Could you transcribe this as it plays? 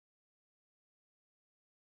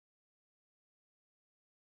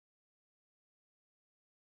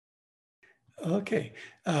Okay.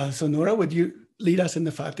 So Nora, would you lead us in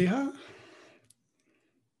the Fatiha?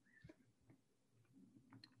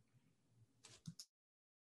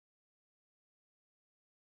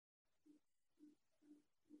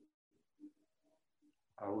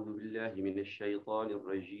 أعوذ بالله من الشيطان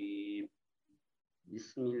الرجيم.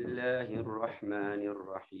 بسم الله الرحمن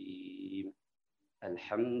الرحيم.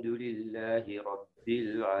 الحمد لله رب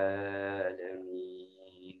العالمين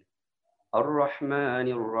الرحمن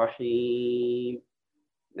الرحيم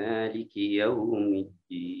مالك يوم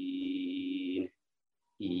الدين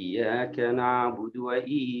إياك نعبد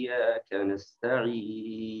وإياك نستعين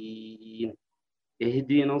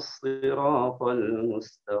اهدنا الصراط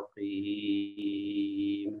المستقيم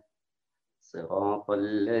صراط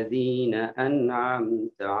الذين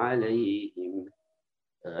أنعمت عليهم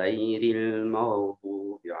غير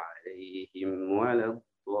المغضوب عليهم ولا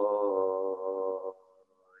الضالين.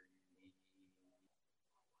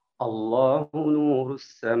 الله نور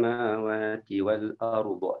السماوات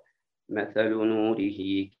والأرض مثل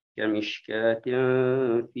نوره كمشكاة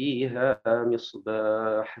فيها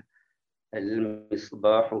مصباح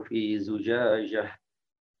المصباح في زجاجة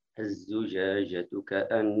الزجاجة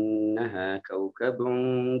كأنها كوكب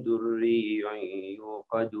دري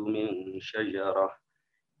يوقد من شجرة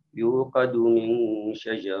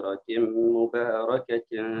مباركة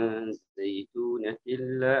زيتونة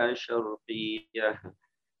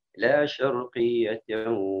لا شرقية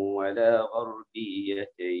ولا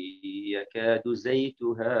غربية يكاد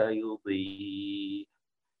زيتها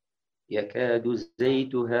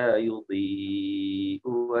يضيء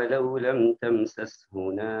ولو لم تمسسه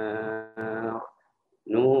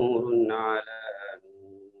نور على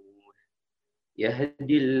نور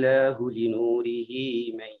يهدي الله لنوره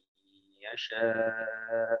من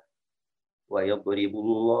يشاء ويضرب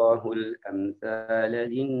الله الأمثال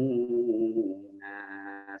للناس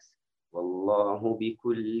والله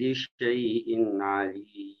بكل شيء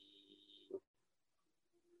عليم.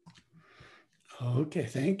 Okay,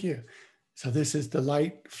 thank you. So this is the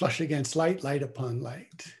light, flush against light, light upon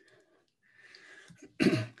light.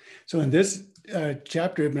 So in this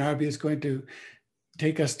chapter, Ibn Arabi is going to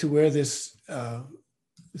take us to where this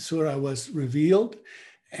surah was revealed.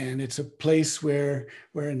 And it's a place where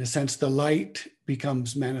in a sense, the light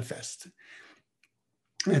becomes manifest.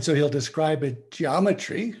 And so he'll describe a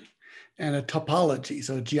geometry and a topology.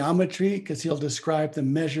 So geometry, because he'll describe the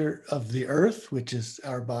measure of the earth, which is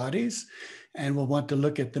our bodies. And we'll want to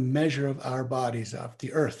look at the measure of our bodies, of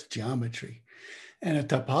the earth, geometry. And a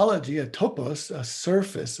topology, a topos, a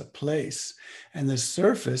surface, a place. And the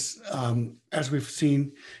surface, as we've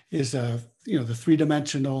seen, is the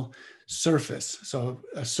three-dimensional surface. So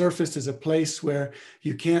a surface is a place where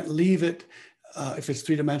you can't leave it if it's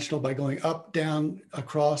three-dimensional by going up, down,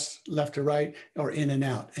 across, left or right, or in and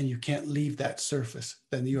out. And you can't leave that surface.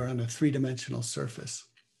 Then you're on a three-dimensional surface.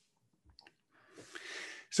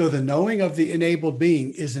 So the knowing of the enabled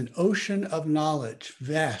being is an ocean of knowledge,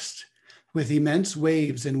 vast, with immense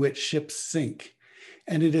waves in which ships sink.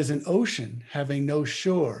 And it is an ocean having no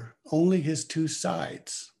shore, only his two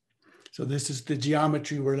sides. So this is the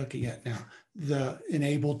geometry we're looking at now, the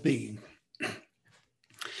enabled being.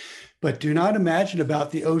 But do not imagine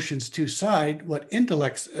about the ocean's two sides what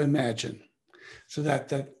intellects imagine. So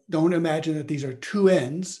that don't imagine that these are two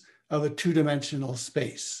ends of a two-dimensional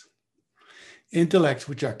space. Intellects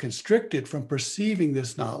which are constricted from perceiving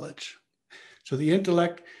this knowledge. So the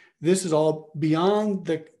intellect, this is all beyond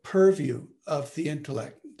the purview of the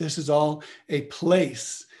intellect. This is all a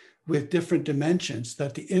place with different dimensions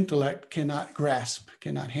that the intellect cannot grasp,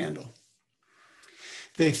 cannot handle.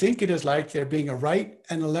 They think it is like there being a right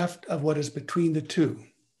and a left of what is between the two.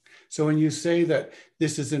 So when you say that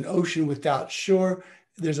this is an ocean without shore,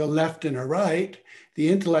 there's a left and a right, the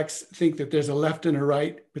intellects think that there's a left and a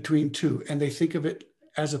right between two, and they think of it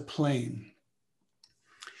as a plane.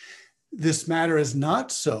 This matter is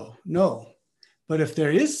not so, no. But if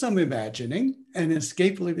there is some imagining, and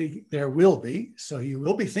inescapably there will be, so you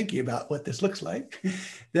will be thinking about what this looks like,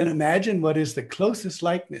 then imagine what is the closest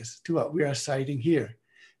likeness to what we are citing here,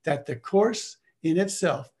 that the course in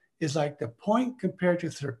itself is like the point compared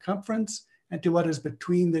to circumference and to what is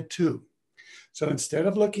between the two. So instead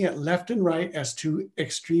of looking at left and right as two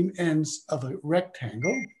extreme ends of a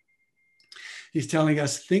rectangle, he's telling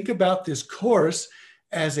us, think about this course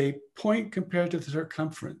as a point compared to the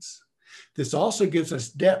circumference. This also gives us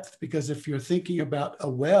depth, because if you're thinking about a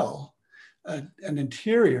well, an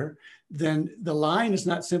interior, then the line is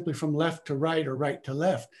not simply from left to right or right to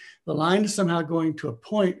left. The line is somehow going to a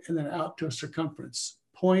point and then out to a circumference,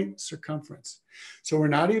 point, circumference. So we're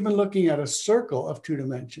not even looking at a circle of two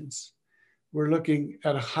dimensions, we're looking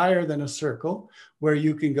at a higher than a circle where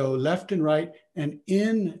you can go left and right and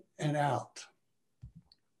in and out.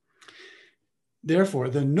 Therefore,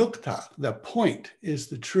 the nukta, the point, is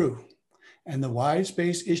the true. And the wide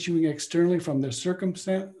space issuing externally from the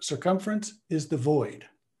circumference is the void.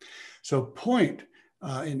 So point,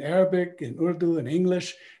 in Arabic, in Urdu, in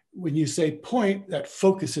English, when you say point, that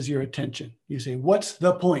focuses your attention. You say, what's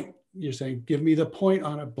the point? You're saying, give me the point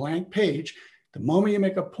on a blank page. The moment you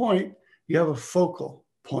make a point, you have a focal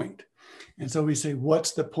point. And so we say,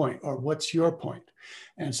 what's the point? Or what's your point?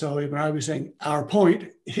 And so Ibn Arabi is saying, our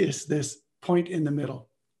point is this point in the middle,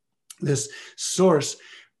 this source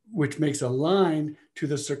which makes a line to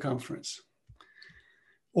the circumference.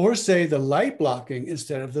 Or say the light blocking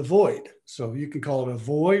instead of the void. So you can call it a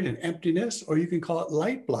void, an emptiness, or you can call it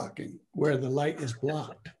light blocking, where the light is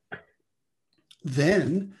blocked.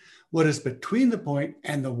 Then what is between the point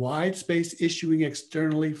and the wide space issuing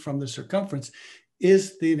externally from the circumference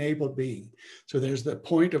is the enabled being. So there's the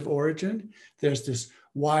point of origin, there's this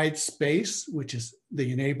wide space, which is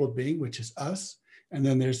the enabled being, which is us, and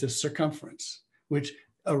then there's this circumference, which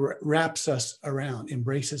wraps us around,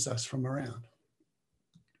 embraces us from around.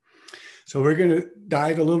 So we're going to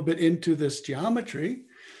dive a little bit into this geometry,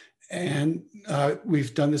 and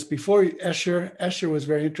we've done this before. Escher was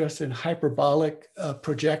very interested in hyperbolic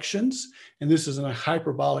projections, and this is a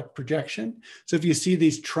hyperbolic projection. So if you see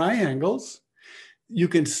these triangles, you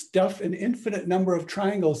can stuff an infinite number of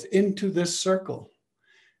triangles into this circle.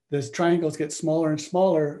 Those triangles get smaller and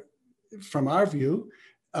smaller from our view,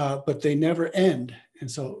 but they never end. And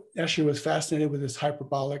so Escher was fascinated with this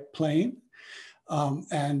hyperbolic plane.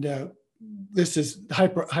 This is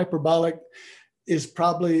hyperbolic is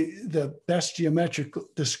probably the best geometric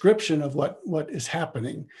description of what is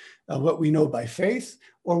happening, what we know by faith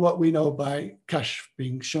or what we know by kashf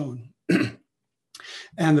being shown.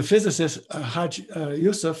 And the physicist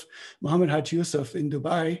Muhammad Haj Yusuf in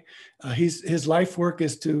Dubai, his life work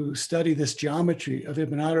is to study this geometry of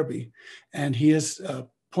Ibn Arabi, and he is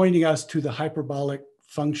pointing us to the hyperbolic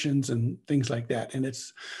functions and things like that. And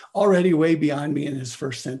it's already way beyond me in his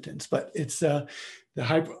first sentence, but it's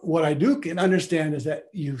what I do can understand is that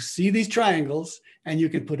you see these triangles and you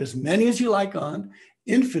can put as many as you like on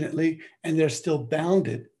infinitely, and they're still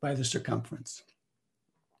bounded by the circumference.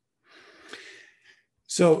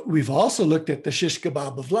 So we've also looked at the shish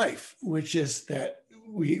kebab of life, which is that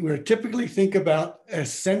we typically think about a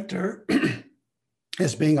center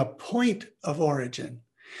as being a point of origin.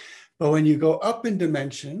 But when you go up in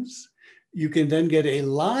dimensions, you can then get a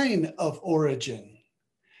line of origin.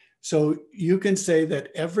 So you can say that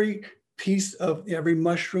every piece of every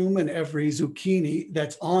mushroom and every zucchini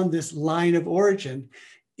that's on this line of origin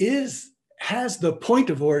has the point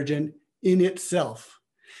of origin in itself.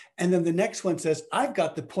 And then the next one says, I've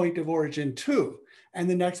got the point of origin too. And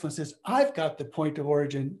the next one says, I've got the point of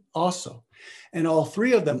origin also. And all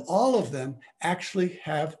of them actually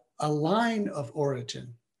have a line of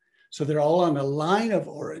origin. So they're all on a line of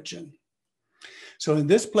origin. So in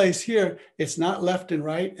this place here, it's not left and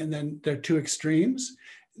right, and then they're two extremes.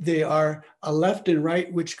 They are a left and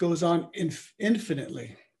right, which goes on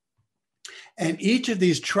infinitely. And each of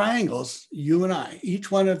these triangles, you and I,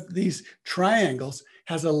 each one of these triangles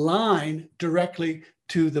has a line directly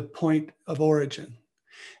to the point of origin.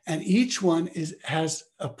 And each one has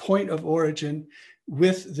a point of origin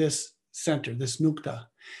with this center, this nukta.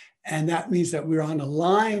 And that means that we're on a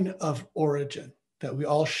line of origin, that we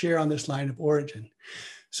all share on this line of origin.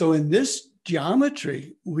 So in this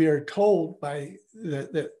geometry, we are told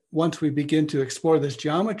that once we begin to explore this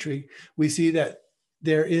geometry, we see that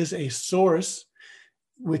there is a source,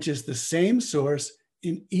 which is the same source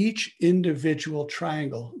in each individual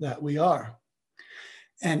triangle that we are.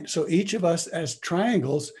 And so each of us as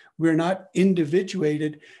triangles, we're not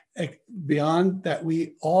individuated beyond that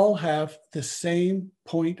we all have the same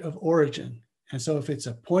point of origin. And so if it's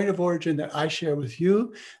a point of origin that I share with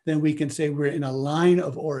you, then we can say we're in a line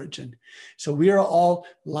of origin. So we are all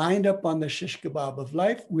lined up on the shish kebab of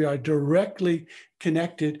life. We are directly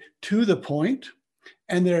connected to the point,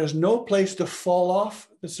 and there is no place to fall off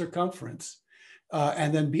the circumference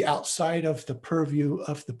and then be outside of the purview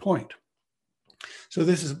of the point. So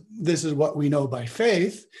this is what we know by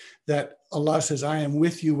faith, that Allah says, I am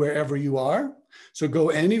with you wherever you are. So go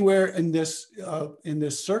anywhere in this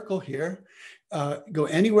circle here, go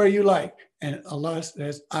anywhere you like. And Allah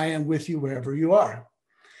says, I am with you wherever you are.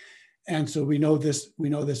 And so we know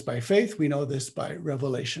this by faith, we know this by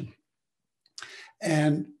revelation.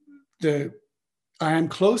 And I am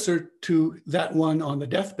closer to that one on the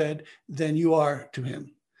deathbed than you are to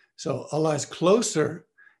him. So Allah is closer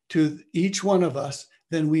to each one of us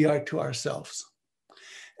than we are to ourselves.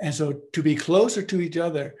 And so to be closer to each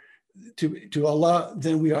other, to Allah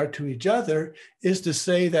than we are to each other, is to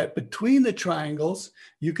say that between the triangles,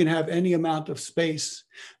 you can have any amount of space,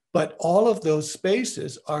 but all of those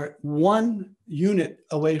spaces are one unit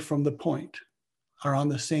away from the point, are on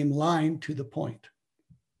the same line to the point.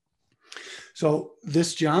 So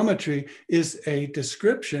this geometry is a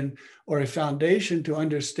description or a foundation to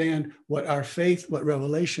understand what our faith, what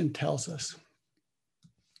revelation tells us.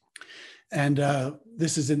 And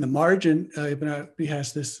this is in the margin. Ibn Arabi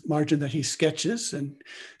has this margin that he sketches, and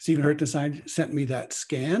Stephen Hertenstein sent me that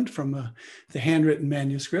scanned from the handwritten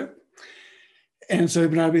manuscript. And so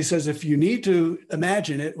Ibn Arabi says, if you need to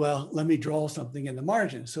imagine it, well, let me draw something in the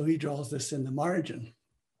margin. So he draws this in the margin.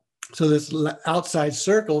 So this outside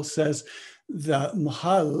circle says the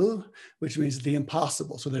mahal, which means the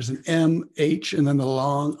impossible. So there's an M, H, and then the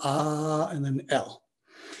long ah, and then L.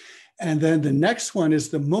 And then the next one is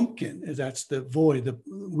the mumkin, that's the void.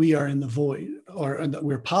 We are in the void, or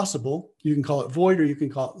we're possible. You can call it void, or you can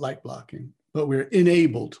call it light blocking, but we're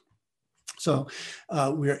enabled. So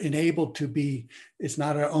we're enabled to be, it's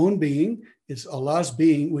not our own being, it's Allah's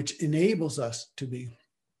being, which enables us to be.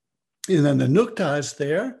 And then the nukta is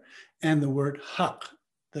there, and the word haq,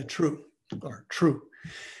 the true, or true.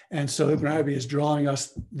 And so Ibn Arabi is drawing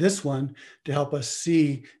us this one to help us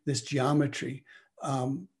see this geometry.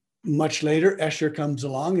 Much later, Escher comes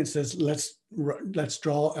along and says, let's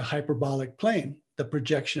draw a hyperbolic plane, the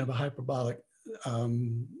projection of a hyperbolic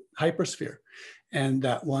hypersphere. And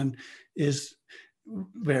that one is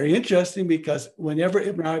very interesting because whenever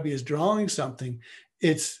Ibn Arabi is drawing something,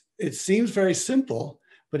 it seems very simple,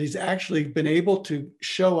 but he's actually been able to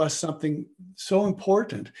show us something so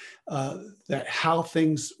important, that how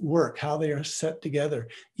things work, how they are set together,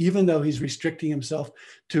 even though he's restricting himself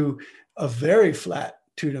to a very flat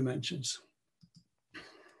 2 dimensions.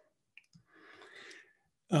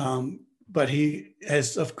 But he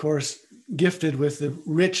has, of course, gifted with the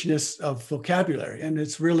richness of vocabulary, and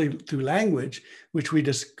it's really through language which we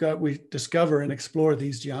discover and explore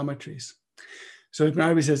these geometries. So Ibn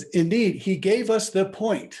Arabi says, indeed, he gave us the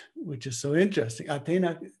point, which is so interesting.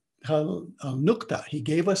 Atena al-nukta, he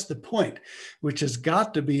gave us the point, which has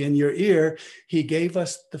got to be in your ear. He gave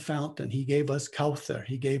us the fountain. He gave us Kawthar.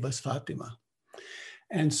 He gave us Fatima.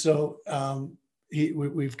 And so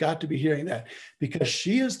we've got to be hearing that, because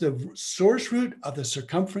she is the source root of the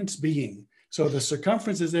circumference being. So the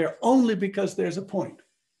circumference is there only because there's a point.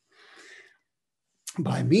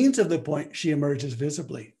 By means of the point, she emerges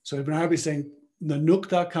visibly. So Ibn Arabi is saying the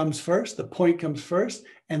nukta comes first, the point comes first,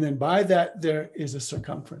 and then by that there is a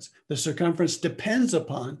circumference. The circumference depends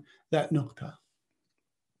upon that nukta.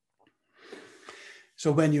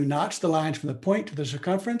 So when you notch the lines from the point to the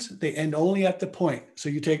circumference, they end only at the point. So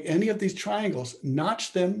you take any of these triangles,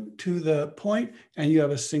 notch them to the point, and you have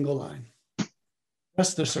a single line.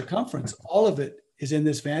 Thus the circumference, all of it is in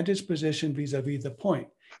this vantage position vis-a-vis the point.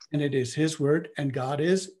 And it is his word, and God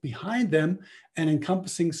is behind them and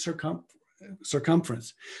encompassing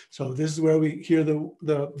circumference. So this is where we hear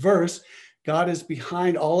the verse, God is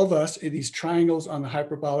behind all of us in these triangles on the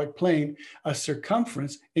hyperbolic plane, a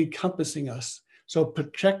circumference encompassing us. So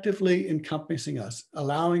protectively encompassing us,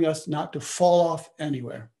 allowing us not to fall off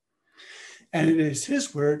anywhere. And it is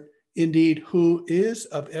his word, indeed, who is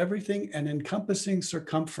of everything an encompassing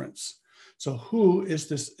circumference. So who is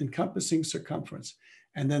this encompassing circumference?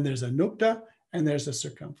 And then there's a nukta and there's a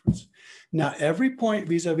circumference. Now every point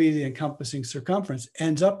vis-a-vis the encompassing circumference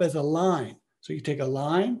ends up as a line. So you take a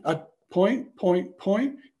line, a point, point,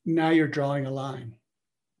 point, now you're drawing a line.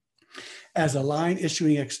 As a line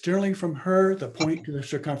issuing externally from her, the point to the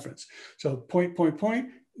circumference. So point, point, point,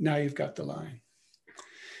 now you've got the line.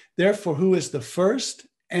 Therefore, who is the first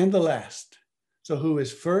and the last? So who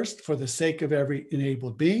is first for the sake of every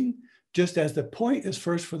enabled being, just as the point is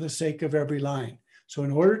first for the sake of every line. So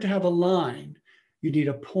in order to have a line, you need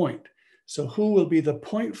a point. So who will be the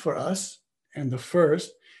point for us, and the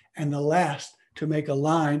first, and the last to make a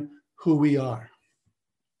line, who we are.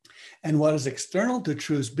 And what is external to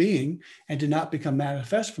true's being and did not become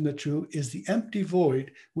manifest from the true is the empty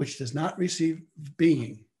void, which does not receive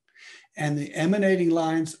being. And the emanating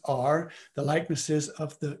lines are the likenesses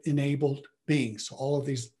of the enabled beings. So all of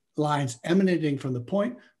these lines emanating from the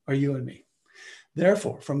point are you and me.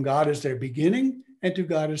 Therefore, from God is their beginning, and to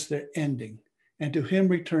God is their ending. And to him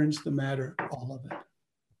returns the matter, all of it.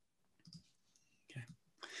 Okay.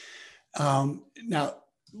 Now,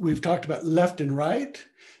 we've talked about left and right.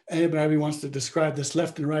 And Ibn Arabi wants to describe this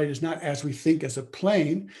left and right as not as we think as a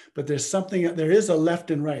plane, but there is a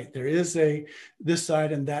left and right. There is this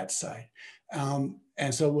side and that side.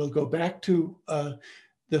 And so we'll go back to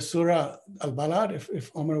the Surah Al-Balad,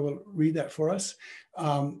 if Omar will read that for us.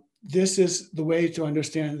 This is the way to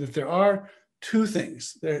understand that there are two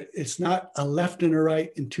things. It's not a left and a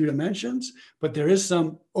right in two dimensions, but there is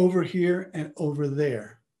some over here and over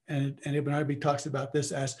there. And Ibn Arabi talks about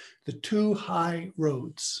this as the two high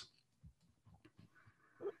roads.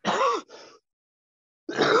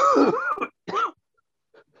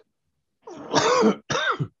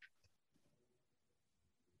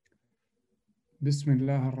 بسم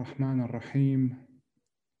الله الرحمن الرحيم.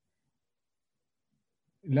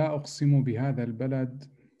 لا أقسم بهذا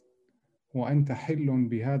البلد وأنت حل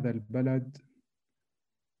بهذا البلد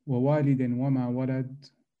ووالد وما ولد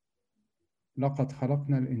لقد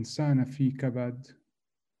خلقنا الإنسان في كبد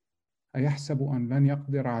أيحسب أن لن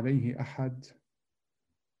يقدر عليه أحد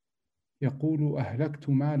يقول أهلكت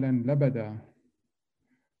مالا لبدا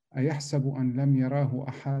أيحسب أن لم يراه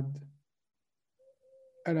أحد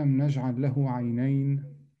ألم نجعل له عينين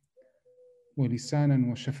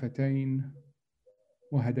ولسانا وشفتين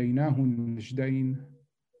وهديناه النجدين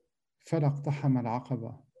فلا اقتحم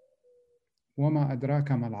العقبة وما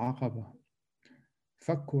أدراك ما العقبة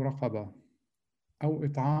فك رقبة أو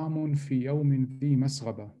إطعام في يوم ذي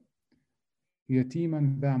مسغبة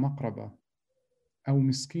يتيما ذا مقربة أو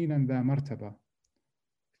مسكينا ذا مرتبة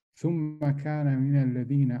ثم كان من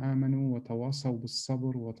الذين آمنوا وتواصوا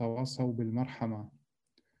بالصبر وتواصوا بالمرحمة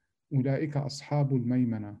أولئك أصحاب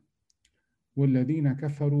الميمنة والذين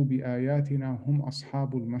كفروا بآياتنا هم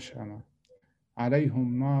أصحاب المشأمة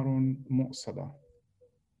عليهم نار مؤصدة.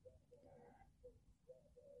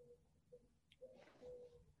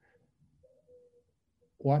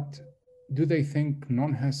 What, do they think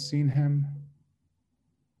none has seen him?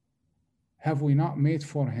 Have we not made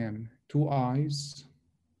for him 2 eyes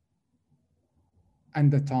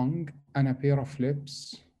and a tongue and a pair of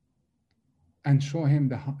lips and show him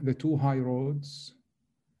the 2 high roads?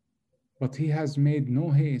 But he has made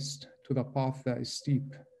no haste to the path that is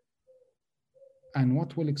steep. And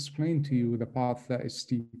what will explain to you the path that is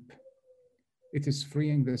steep? It is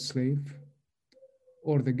freeing the slave,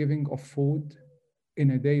 or the giving of food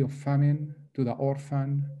in a day of famine to the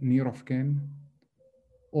orphan near of kin,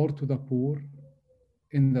 or to the poor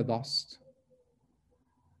in the dust.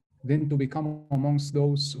 Then to become amongst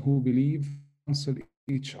those who believe, counsel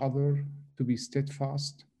each other to be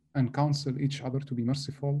steadfast, and counsel each other to be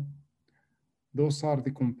merciful. Those are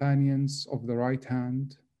the companions of the right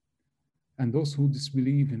hand, and those who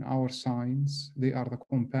disbelieve in our signs, they are the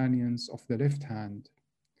companions of the left hand.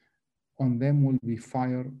 On them will be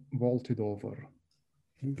fire vaulted over.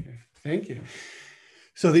 Okay, thank you.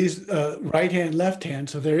 So these right hand, left hand,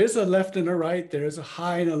 so there is a left and a right, there is a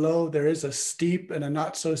high and a low, there is a steep and a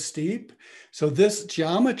not so steep. So this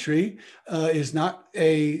geometry is not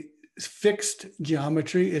a fixed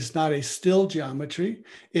geometry, it's not a still geometry,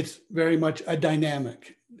 it's very much a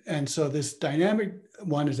dynamic. And so this dynamic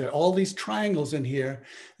one is that all these triangles in here,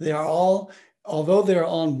 they are all, although they're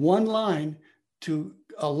on one line to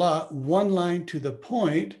Allah, one line to the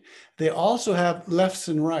point, they also have lefts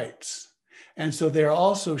and rights. And so they're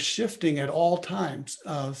also shifting at all times.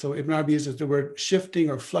 So Ibn Arabi uses the word shifting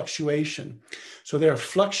or fluctuation. So they're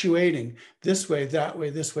fluctuating this way, that way,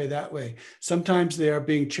 this way, that way. Sometimes they are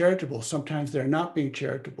being charitable. Sometimes they're not being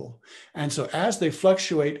charitable. And so as they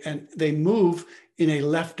fluctuate and they move in a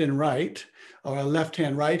left and right, or a left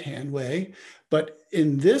hand, right hand way, but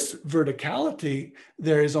in this verticality,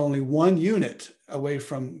 there is only one unit away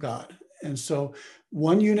from God. And so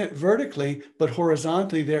one unit vertically, but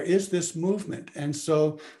horizontally, there is this movement. And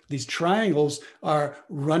so these triangles are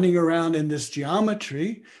running around in this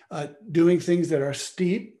geometry, doing things that are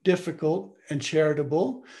steep, difficult, and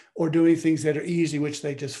charitable, or doing things that are easy, which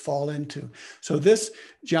they just fall into. So this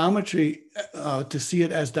geometry, to see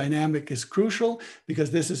it as dynamic is crucial,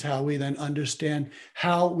 because this is how we then understand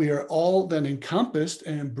how we are all then encompassed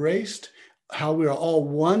and embraced, how we are all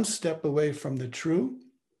one step away from the true.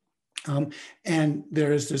 And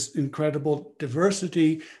there is this incredible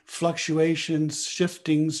diversity, fluctuations,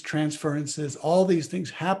 shiftings, transferences, all these things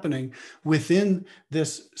happening within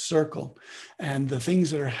this circle. And the things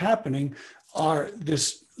that are happening are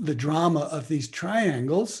the drama of these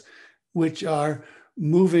triangles, which are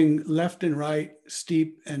moving left and right,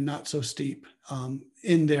 steep and not so steep,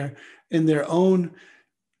 in their own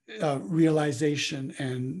realization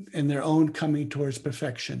and in their own coming towards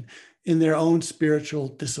perfection, in their own spiritual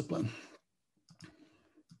discipline.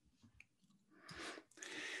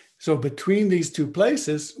 So between these two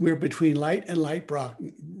places, we're between light and light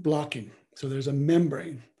blocking. So there's a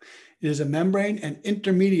membrane. It is a membrane and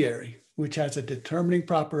intermediary, which has a determining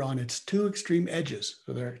proper on its two extreme edges.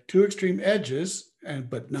 So there are two extreme edges,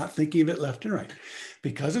 but not thinking of it left and right.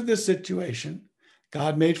 Because of this situation,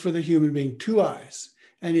 God made for the human being two eyes,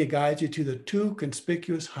 and he guides you to the two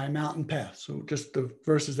conspicuous high mountain paths. So just the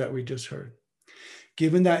verses that we just heard.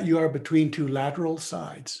 Given that you are between two lateral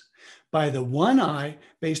sides, by the one eye,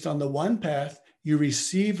 based on the one path, you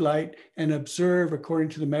receive light and observe according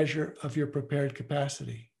to the measure of your prepared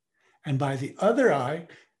capacity. And by the other eye,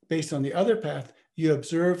 based on the other path, you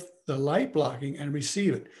observe the light blocking and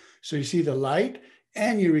receive it. So you see the light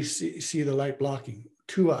and you see the light blocking,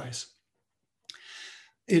 two eyes.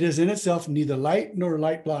 It is in itself neither light nor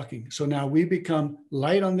light blocking. So now we become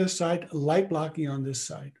light on this side, light blocking on this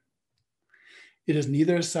side. It is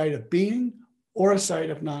neither a side of being or a side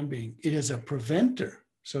of non-being. It is a preventer.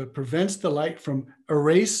 So it prevents the light from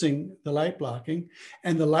erasing the light blocking,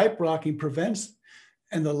 and the light blocking prevents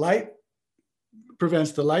the light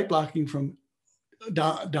blocking from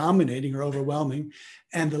dominating or overwhelming,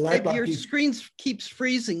 and the light blocking. Your screen keeps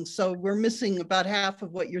freezing, so we're missing about half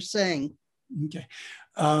of what you're saying. Okay,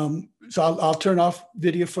 so I'll turn off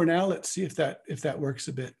video for now. Let's see if that works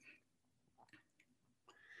a bit.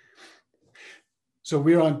 So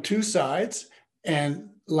we're on two sides, and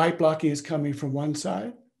light blocking is coming from one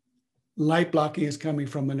side. Light blocking is coming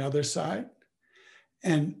from another side.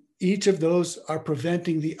 And each of those are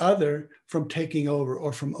preventing the other from taking over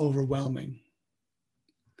or from overwhelming.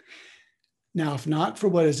 Now, if not for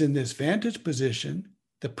what is in this vantage position,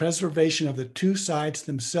 the preservation of the two sides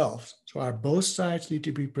themselves, so our both sides need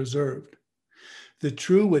to be preserved. The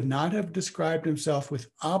true would not have described himself with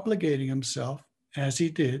obligating himself, as he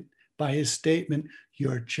did, by his statement,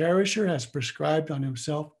 your cherisher has prescribed on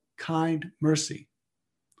himself kind mercy.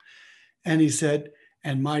 And he said,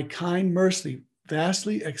 and my kind mercy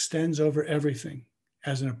vastly extends over everything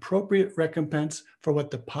as an appropriate recompense for what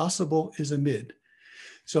the possible is amid.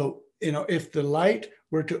 So, if the light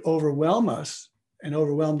were to overwhelm us and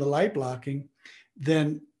overwhelm the light blocking,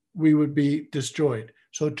 then we would be destroyed.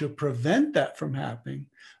 So to prevent that from happening,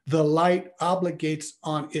 the light obligates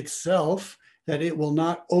on itself that it will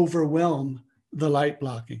not overwhelm the light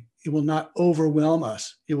blocking. It will not overwhelm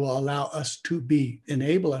us. It will allow us to be,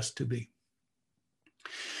 enable us to be.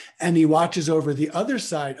 And he watches over the other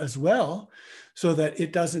side as well, so that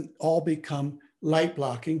it doesn't all become light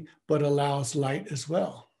blocking, but allows light as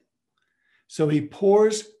well. So he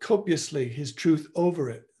pours copiously his truth over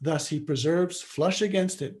it. Thus he preserves flush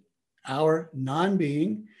against it our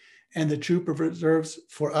non-being, and the truth preserves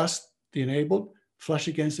for us, the enabled, flush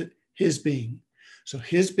against it his being. So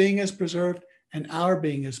his being is preserved and our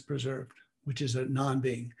being is preserved, which is a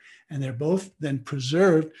non-being. And they're both then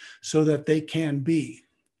preserved so that they can be.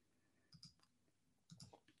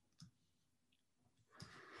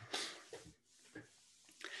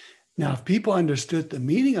 Now, if people understood the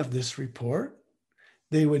meaning of this report,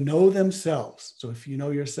 they would know themselves. So if you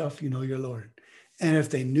know yourself, you know your Lord. And if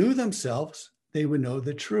they knew themselves, they would know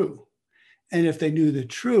the true. And if they knew the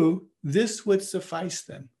true, this would suffice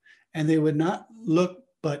them. And they would not look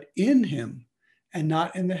but in him and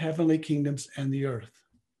not in the heavenly kingdoms and the earth.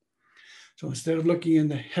 So instead of looking in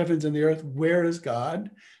the heavens and the earth, where is God?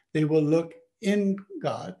 They will look in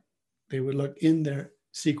God. They would look in their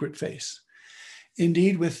secret face.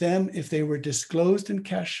 Indeed, with them, if they were disclosed and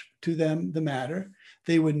cashed to them the matter,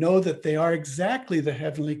 they would know that they are exactly the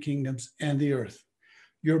heavenly kingdoms and the earth.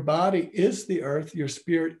 Your body is the earth, your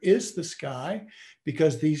spirit is the sky,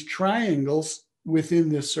 because these triangles within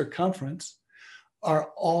this circumference are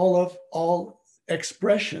all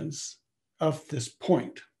expressions of this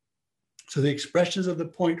point. So the expressions of the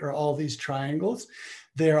point are all these triangles.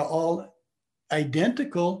 They are all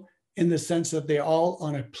identical in the sense that they're all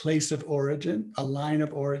on a place of origin, a line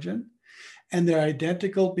of origin. And they're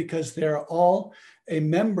identical because they're all a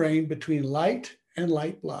membrane between light and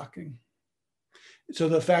light blocking. So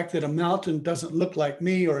the fact that a mountain doesn't look like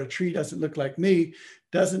me or a tree doesn't look like me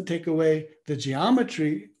doesn't take away the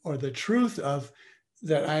geometry or the truth of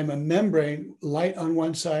that I'm a membrane, light on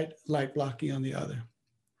one side, light blocking on the other.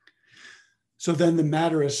 So then the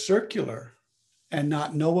matter is circular and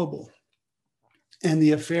not knowable. And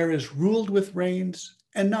the affair is ruled with reins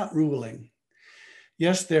and not ruling.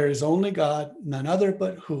 Yes, there is only God, none other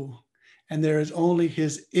but who, and there is only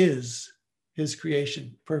his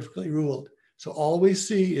creation, perfectly ruled. So all we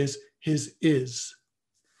see is his is.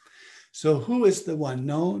 So who is the one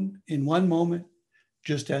known in one moment,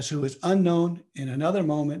 just as who is unknown in another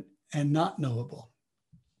moment and not knowable.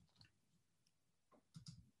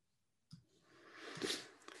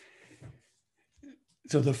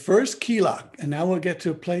 So the first kilak, and now we'll get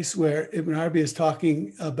to a place where Ibn Arabi is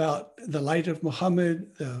talking about the light of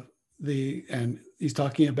Muhammad, and he's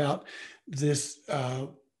talking about this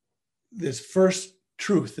this first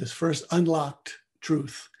truth, this first unlocked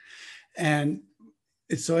truth. And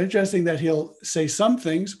it's so interesting that he'll say some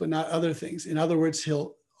things, but not other things. In other words,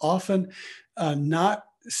 he'll often not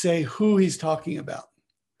say who he's talking about.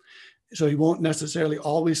 So he won't necessarily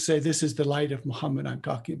always say, this is the light of Muhammad I'm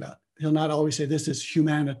talking about. He'll not always say, this is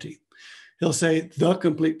humanity. He'll say the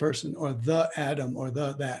complete person, or the Adam, or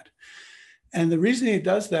the that. And the reason he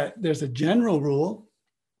does that, there's a general rule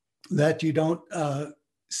that you don't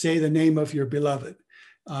say the name of your beloved,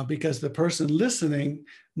 because the person listening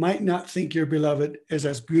might not think your beloved is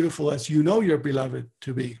as beautiful as you know your beloved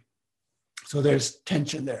to be. So there's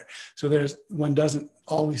tension there. So one doesn't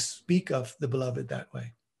always speak of the beloved that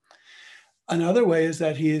way. Another way is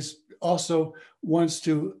that he also wants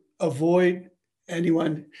to avoid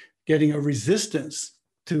anyone getting a resistance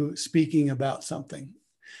to speaking about something.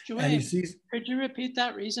 Juwayne, could you repeat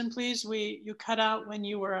that reason, please? You cut out when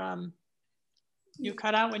you were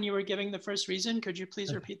giving the first reason. Could you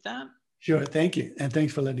please repeat that? Sure, thank you. And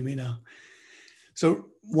thanks for letting me know. So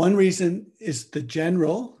one reason is the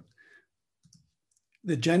general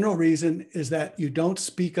reason is that you don't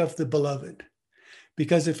speak of the beloved.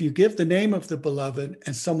 Because if you give the name of the beloved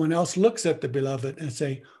and someone else looks at the beloved and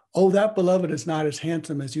say, oh, that beloved is not as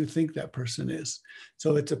handsome as you think that person is.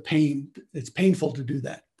 So it's painful to do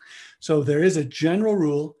that. So there is a general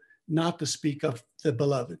rule not to speak of the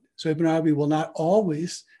beloved. So Ibn Arabi will not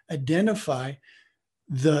always identify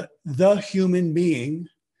the human being.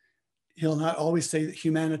 He'll not always say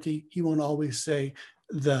humanity. He won't always say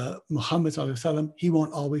the Muhammad sallallahu alaihi wasallam. He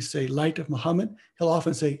won't always say light of Muhammad. He'll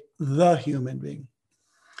often say the human being.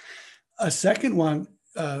 A second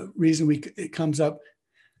reason it comes up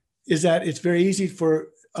is that it's very easy for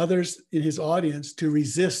others in his audience to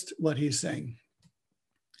resist what he's saying.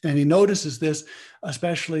 And he notices this,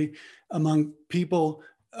 especially among people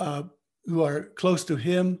who are close to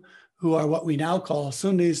him, who are what we now call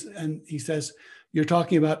Sunnis. And he says, you're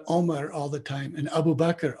talking about Omar all the time and Abu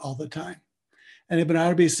Bakr all the time. And Ibn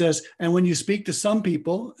Arabi says, and when you speak to some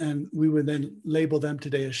people, and we would then label them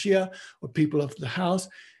today as Shia or people of the house,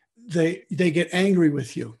 they get angry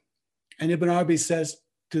with you. And Ibn Arabi says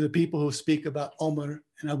to the people who speak about Omar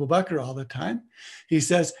and Abu Bakr all the time, he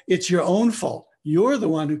says, it's your own fault. You're the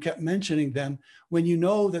one who kept mentioning them when you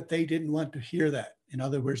know that they didn't want to hear that. In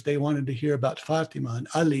other words, they wanted to hear about Fatima and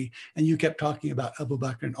Ali, and you kept talking about Abu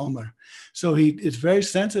Bakr and Omar. So he is very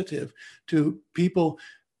sensitive to people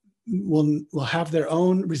will have their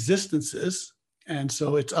own resistances. And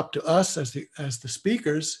so it's up to us as the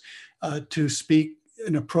speakers to speak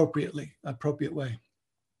in appropriate way.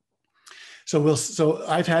 So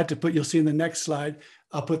I've had to put, you'll see in the next slide,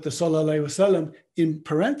 I'll put the Sallallahu Alaihi Wasallam in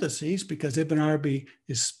parentheses because Ibn Arabi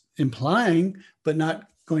is implying, but not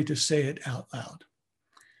going to say it out loud.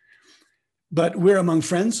 But we're among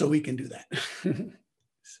friends, so we can do that.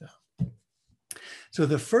 So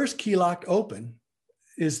the first key locked open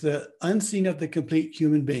is the unseen of the complete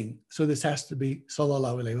human being. So this has to be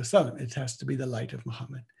Sallallahu Alaihi Wasallam. It has to be the light of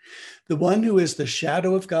Muhammad. The one who is the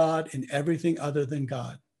shadow of God in everything other than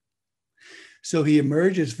God. So he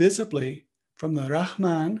emerges visibly from the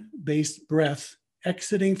Rahman-based breath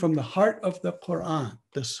exiting from the heart of the Quran,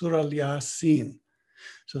 the Sūrah Yasin.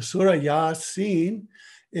 So Sūrah Yasin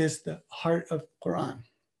is the heart of Quran.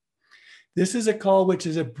 This is a call which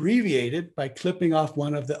is abbreviated by clipping off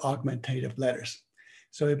one of the augmentative letters.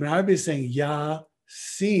 So Ibn Arabi is saying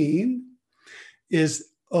Yasin is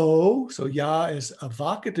O, so Ya is a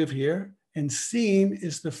vocative here, and Sin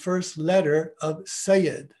is the first letter of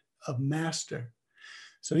Sayyid, of master.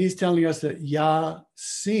 So he's telling us that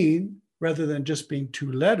Yasin, rather than just being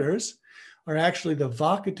two letters, are actually the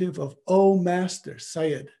vocative of O master,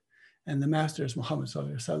 Sayyid, and the master is Muhammad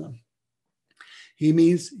sallallahu alaihi wasallam. He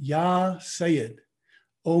means Ya Sayyid,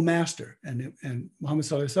 O master, and Muhammad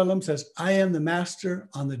sallallahu alaihi wasallam says, I am the master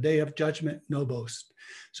on the day of judgment, no boast.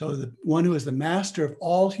 So the one who is the master of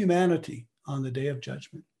all humanity on the day of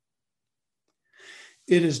judgment.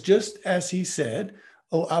 It is just as he said,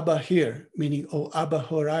 O Abba here, meaning O Abba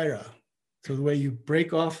Huraira. So the way you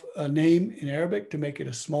break off a name in Arabic to make it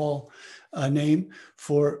a small name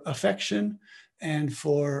for affection and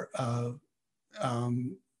for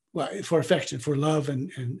affection, for love,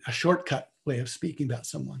 and a shortcut way of speaking about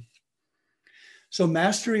someone. So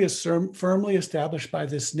mastery is firmly established by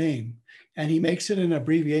this name, and he makes it an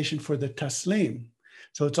abbreviation for the taslim.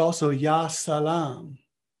 So it's also Ya Salam,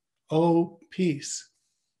 O peace.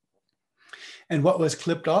 And what was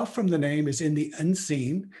clipped off from the name is in the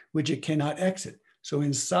unseen, which it cannot exit. So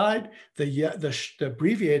inside the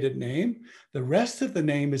abbreviated name, the rest of the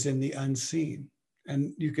name is in the unseen.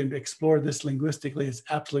 And you can explore this linguistically. It's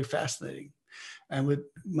absolutely fascinating. And we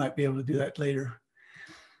might be able to do that later.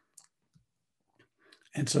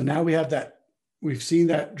 And so now we have that, we've seen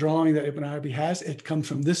that drawing that Ibn Arabi has. It comes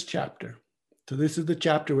from this chapter. So this is the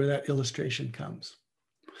chapter where that illustration comes.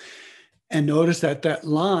 And notice that that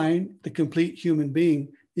line, the complete human being,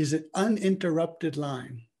 is an uninterrupted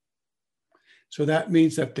line. So that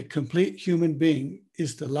means that the complete human being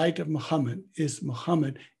is the light of Muhammad,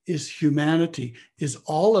 is humanity, is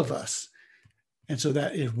all of us. And so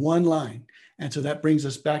that is one line. And so that brings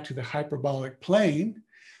us back to the hyperbolic plane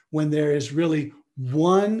when there is really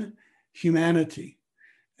one humanity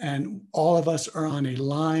and all of us are on a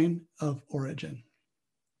line of origin.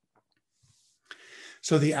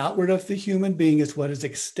 So the outward of the human being is what is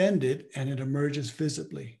extended and it emerges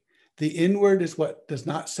visibly. The inward is what does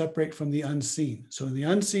not separate from the unseen. So the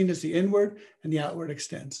unseen is the inward and the outward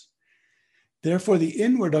extends. Therefore, the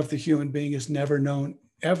inward of the human being is never known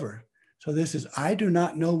ever. So this is, I do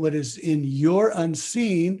not know what is in your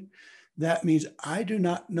unseen. That means I do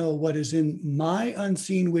not know what is in my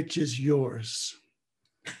unseen, which is yours.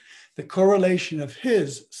 The correlation of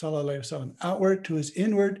his, sallallahu alaihi wasallam, outward to his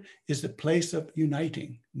inward is the place of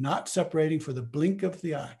uniting, not separating for the blink of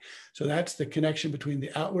the eye. So that's the connection between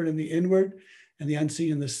the outward and the inward and the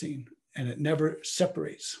unseen and the seen, and it never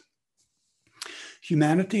separates.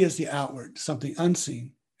 Humanity is the outward, something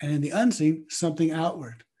unseen, and in the unseen, something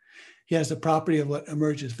outward. He has the property of what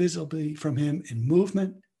emerges visibly from him in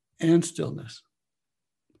movement and stillness.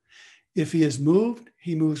 If he is moved,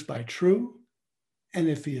 he moves by true. And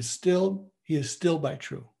if he is still by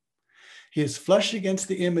true. He is flush against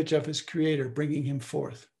the image of his creator, bringing him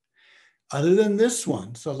forth. Other than this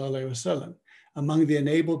one, sallallahu alaihi wasallam, among the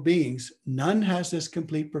enabled beings, none has this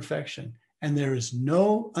complete perfection. And there is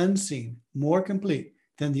no unseen more complete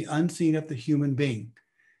than the unseen of the human being,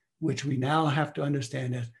 which we now have to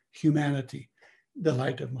understand as humanity, the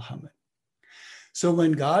light of Muhammad. So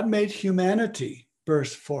when God made humanity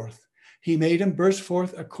burst forth, he made him burst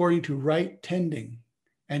forth according to right tending,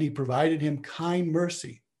 and he provided him kind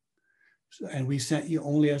mercy. And we sent you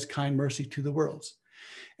only as kind mercy to the worlds.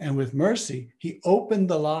 And with mercy, he opened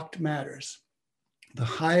the locked matters, the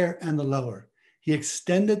higher and the lower. He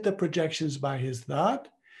extended the projections by his thought,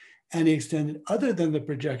 and he extended other than the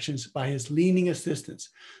projections by his leaning assistance.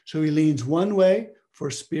 So he leans one way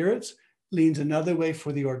for spirits, leans another way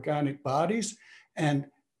for the organic bodies, and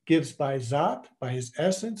gives by Zat, by his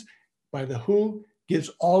essence, by the who, gives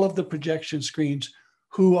all of the projection screens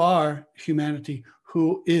who are humanity,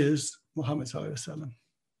 who is Muhammad sallallahu alaihi wasallam.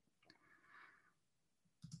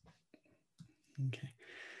 Okay.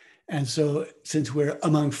 And so since we're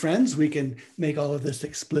among friends, we can make all of this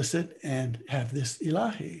explicit and have this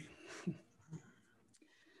ilahi.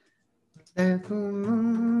 The full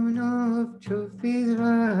moon of truth is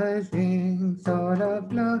rising, thought of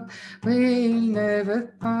love will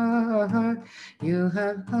never part. You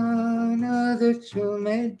have honored the true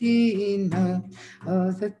Medina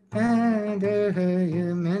of the tender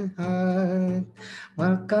human heart.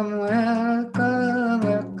 Welcome, welcome,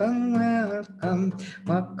 welcome, welcome,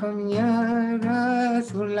 welcome, Ya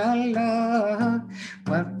Rasulallah.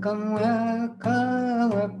 Welcome, welcome,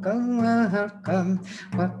 welcome, welcome,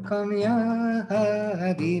 welcome, Ya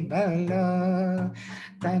Habiballah.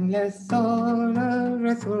 Timeless soul of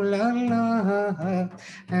Rasulallah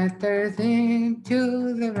enters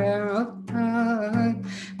into the realm of time.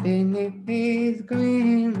 Beneath his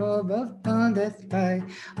green robe upon the sky,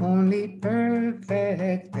 only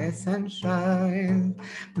perfect the sunshine.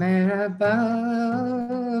 Merhaba,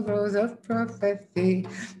 rose of prophecy.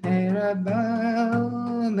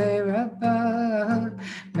 Merhaba, merhaba,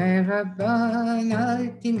 merhaba,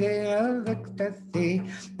 nightingale of ecstasy.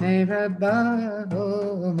 Merhaba,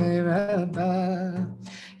 oh merhaba.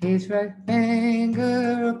 His right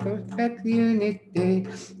finger, perfect unity,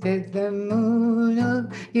 is the moon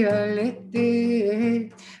of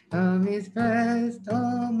reality. From his breast,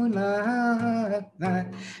 oh moonlight,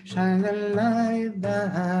 shine the light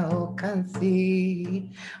thou can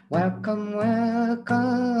see. Welcome,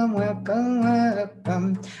 welcome, welcome,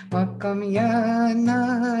 welcome, welcome, Ya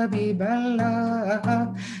Nabi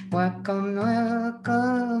Ballah. Welcome,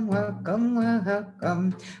 welcome, welcome,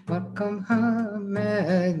 welcome, welcome,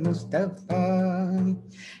 Muhammad Mustafa.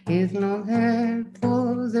 His long hair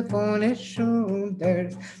falls upon his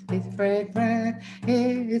shoulders, his fragrance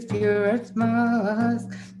is pure as musk.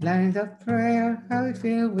 Lines of prayer are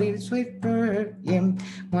filled with sweet perfume.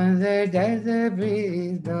 When the desert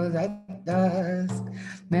breeze blows at dusk.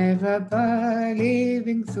 Merhaba,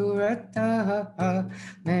 leaving Sūrah Taha.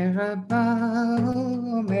 Merhaba,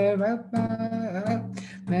 oh, merhaba.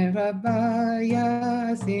 Merhaba,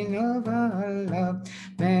 Yasin of Allah.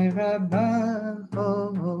 Merhaba,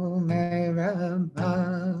 oh,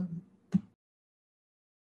 merhaba.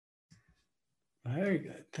 Very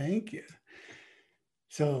good. Thank you.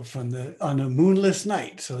 So on a moonless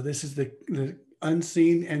night. So this is the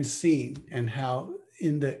unseen and seen, and how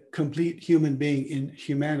in the complete human being, in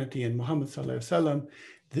humanity, in Muhammad Sallallahu Alaihi Wasallam,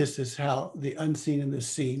 this is how the unseen and the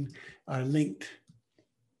seen are linked.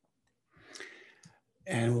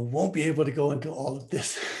 And we won't be able to go into all of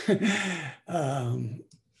this. But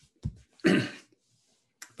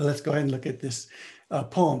let's go ahead and look at this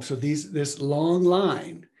poem. So this long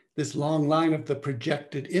line of the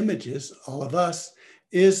projected images, all of us,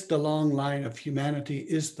 is the long line of humanity,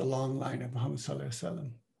 is the long line of Muhammad Sallallahu Alaihi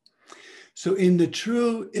Wasallam. So in the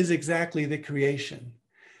true is exactly the creation.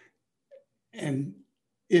 And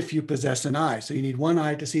if you possess an eye, so you need one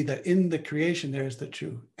eye to see that in the creation there is the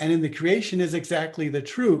true. And in the creation is exactly the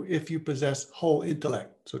true if you possess whole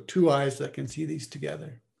intellect. So two eyes that can see these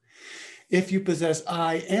together. If you possess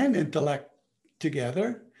eye and intellect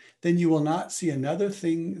together, then you will not see another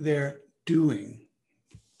thing they're doing.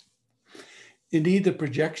 Indeed, the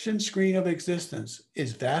projection screen of existence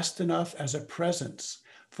is vast enough as a presence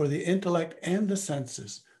for the intellect and the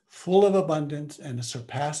senses, full of abundance and a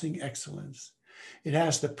surpassing excellence. It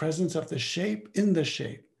has the presence of the shape in the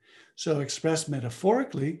shape. So expressed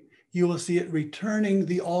metaphorically, you will see it returning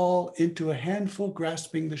the all into a handful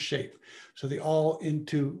grasping the shape. So the all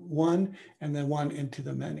into one and then one into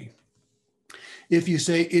the many. If you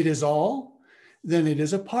say it is all, then it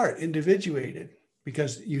is a part, individuated.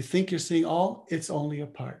 Because you think you're seeing all, it's only a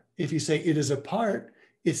part. If you say it is a part,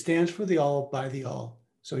 it stands for the all by the all.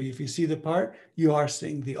 So if you see the part, you are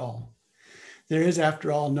seeing the all. There is,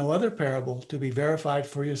 after all, no other parable to be verified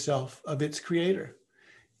for yourself of its creator.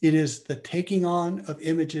 It is the taking on of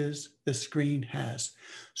images the screen has.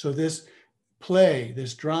 So this play,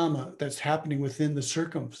 this drama that's happening within the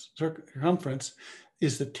circumference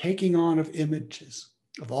is the taking on of images,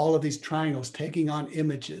 of all of these triangles taking on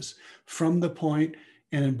images from the point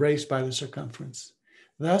and embraced by the circumference.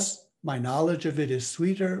 Thus, my knowledge of it is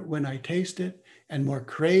sweeter when I taste it and more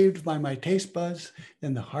craved by my taste buds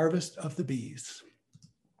than the harvest of the bees.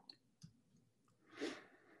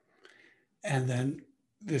 And then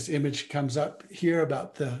this image comes up here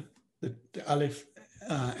about the Aleph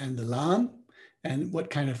and the Lam, and what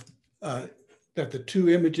kind of, that the two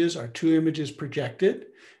images are two images projected.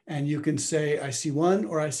 And you can say, I see one,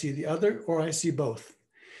 or I see the other, or I see both.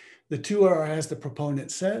 The two are, as the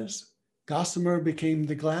proponent says, gossamer became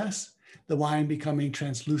the glass, the wine becoming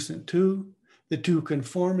translucent too, the two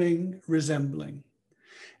conforming, resembling.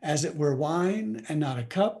 As it were wine and not a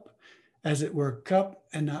cup, as it were cup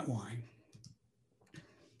and not wine.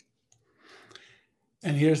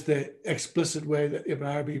 And here's the explicit way that Ibn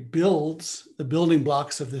Arabi builds the building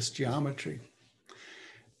blocks of this geometry.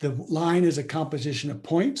 The line is a composition of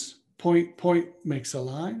points. Point, point makes a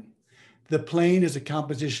line. The plane is a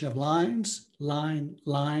composition of lines. Line,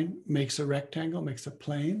 line makes a rectangle, makes a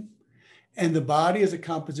plane. And the body is a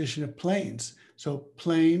composition of planes. So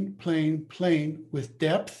plane, plane, plane with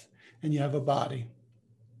depth, and you have a body.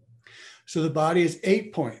 So the body is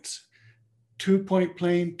 8 points. 2-point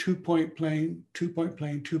plane, 2-point plane, 2-point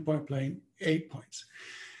plane, 2-point plane, 8 points.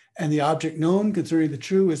 And the object known concerning the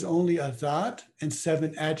true is only a that and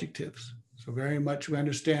 7 adjectives. So very much we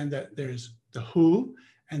understand that there's the who,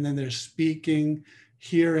 and then there's speaking,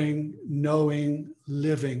 hearing, knowing,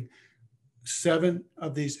 living. 7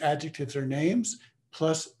 of these adjectives are names,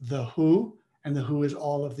 plus the who, and the who is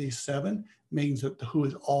all of these 7, means that the who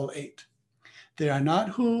is all 8. They are not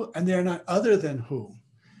who, and they are not other than who.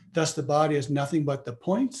 Thus the body is nothing but the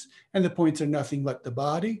points, and the points are nothing but the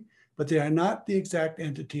body, but they are not the exact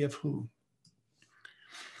entity of who.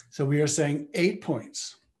 So we are saying 8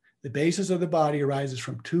 points. The basis of the body arises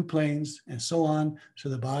from 2 planes and so on. So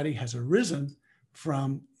the body has arisen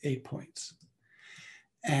from 8 points.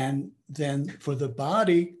 And then for the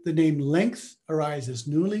body, the name length arises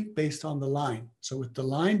newly based on the line. So with the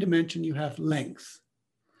line dimension, you have length.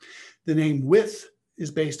 The name width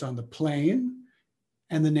is based on the plane,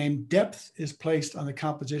 and the name depth is placed on the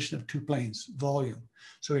composition of 2 planes, volume.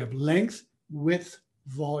 So we have length, width,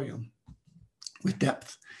 volume, with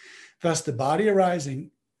depth. Thus the body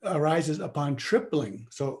arises upon tripling.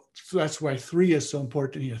 So that's why 3 is so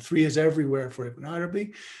important here. 3 is everywhere for Ibn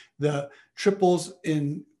Arabi. The triples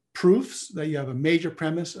in proofs that you have a major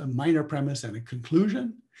premise, a minor premise, and a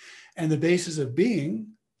conclusion. And the basis of being,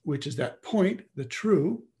 which is that point, the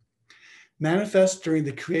true, manifests during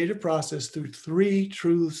the creative process through three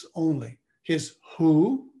truths only: his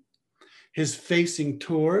who, his facing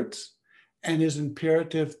towards, and his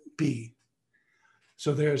imperative be.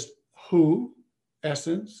 So there's who,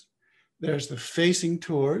 essence, there's the facing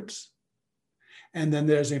towards, and then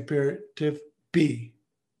there's imperative be,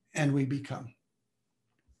 and we become.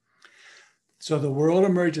 So the world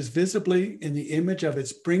emerges visibly in the image of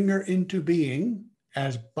its bringer into being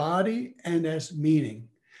as body and as meaning.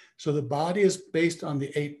 So the body is based on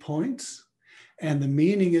the 8 points, and the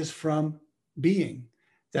meaning is from being,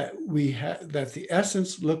 that that the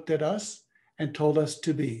essence looked at us and told us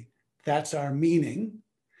to be. That's our meaning.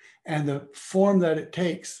 And the form that it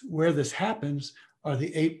takes, where this happens, are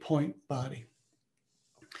the 8-point body.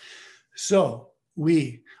 So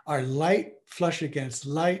we are light flush against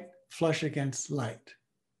light, flush against light.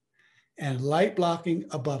 And light blocking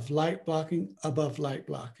above light blocking above light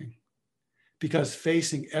blocking. Because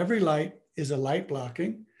facing every light is a light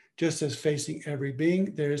blocking, just as facing every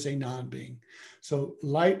being, there is a non-being. So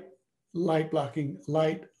light, light blocking,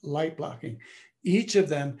 light, light blocking. Each of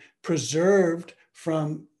them preserved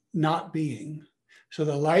from not being. So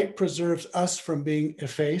the light preserves us from being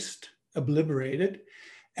effaced, obliterated,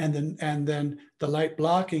 and then the light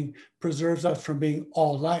blocking preserves us from being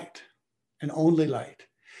all light and only light.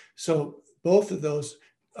 So both of those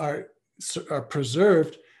are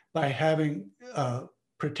preserved by having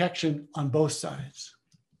protection on both sides.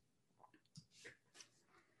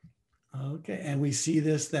 Okay, and we see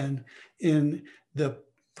this then in the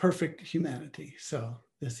perfect humanity. So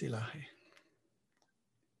this ilahi.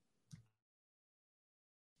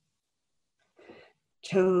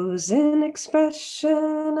 Chosen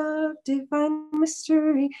expression of divine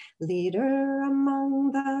mystery, leader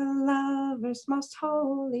among the lovers most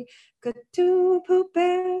holy, Kutub who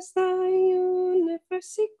bears the universe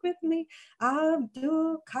secretly,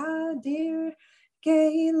 Abdul Qadir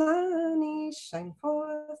Gailani, shine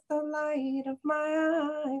forth, the light of my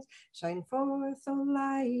eyes, shine forth, the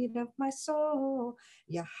light of my soul.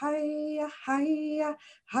 Ya Hayya, Hayya,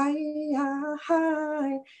 Hayya,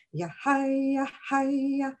 Hayya, Ya Hayya,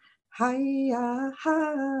 Hayya, Hayya,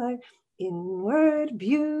 Hayya. Inward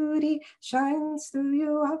beauty shines through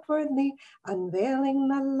you upwardly, unveiling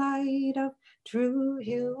the light of true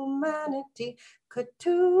humanity.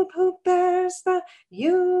 Kutub who bears the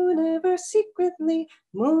universe secretly,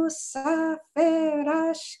 Musafir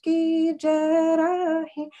Ashki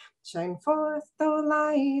Jerahi, shine forth, O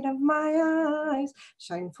light of my eyes,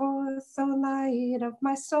 shine forth, O light of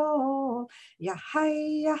my soul. Ya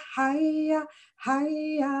Hayya, Hayya,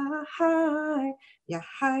 Hayya, Hayya, Ya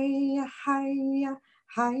Hayya, Hayya,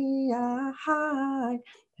 Hayya, Hayya.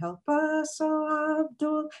 Help us, O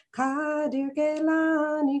Abdul Qadir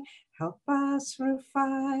Gailani, help us,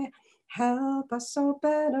 Rufai, help us, O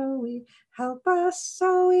Badawi, help us,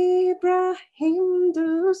 O Ibrahim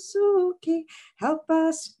Dusuki, help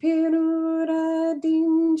us,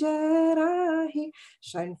 Piruddin Jerahi,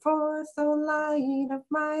 shine forth, O light of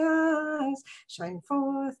my eyes, shine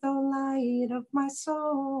forth, O light of my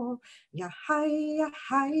soul. Ya Hayya,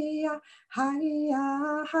 Hayya,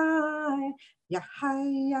 Hayya, Hayya, Ya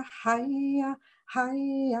Hayya, Hayya,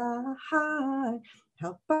 Hayya, Hayya.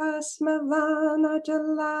 Help us, Mawlana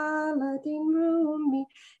Jalaluddin Rumi,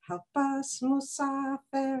 help us,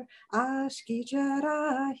 Musafir Ashki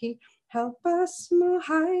Jerahi, help us,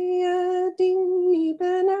 Muhyiddin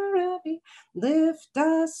ibn Arabi, lift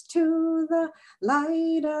us to the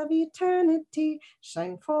light of eternity,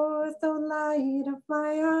 shine forth, O light of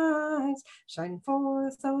my eyes, shine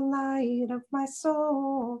forth, O light of my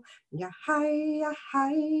soul. Ya Hayya,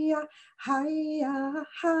 Hayya, Hayya,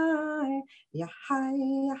 Hayya, Ya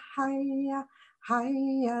Hayya, Hayya,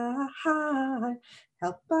 Hayya, Hayya.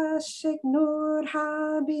 Help us, Sheikh Nur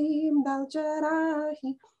Habib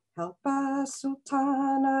Al-Jarahi, help us,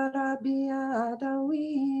 Sultan Arabi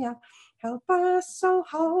Adawiya, help us, O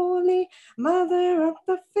Holy Mother of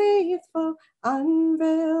the Faithful,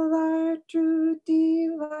 unveil our true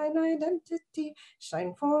divine identity,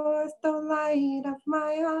 shine forth the light of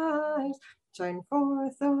my eyes, shine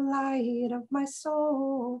forth, O light of my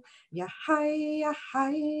soul. Ya Hayya,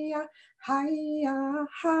 Hayya, Hayya,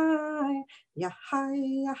 Hayya, Ya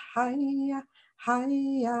Hayya, Hayya,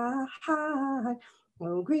 Hayya, Hayya.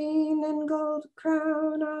 O green and gold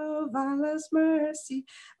crown of Allah's mercy,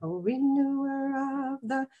 O renewer of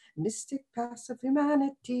the mystic paths of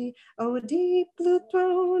humanity, O deep blue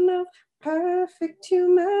throne of perfect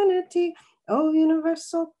humanity, O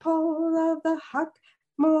universal pole of the Haqq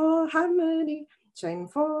Muhammadi, Shine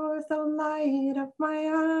forth, O light of my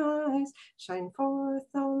eyes. Shine forth,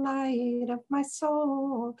 O light of my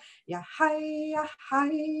soul. Ya hai, ya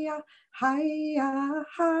hai, ya hai, ya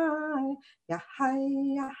hai. Ya hai,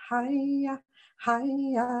 ya hai, ya hai,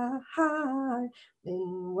 ya hai.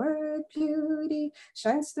 Inward beauty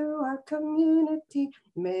shines through our community.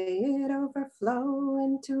 May it overflow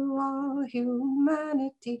into all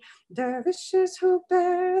humanity. Dervishes who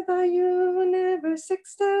bear the universe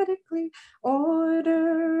ecstatically.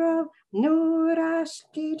 Order of Nur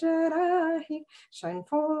Ashki Jarahi. Shine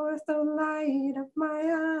forth, O light of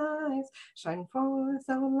my eyes. Shine forth,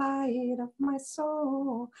 O light of my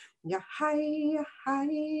soul. Ya hai, ya hai,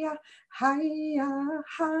 ya hai, ya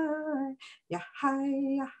hai. Ya hai,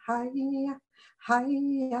 ya hai, ya hai,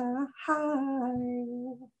 ya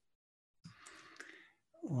hai.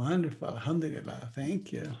 Wonderful. Alhamdulillah.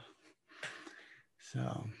 Thank you.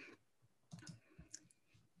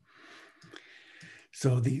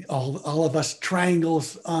 So all of us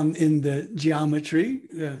triangles in the geometry,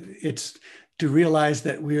 it's to realize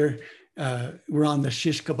that we're on the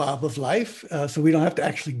shish kebab of life. So we don't have to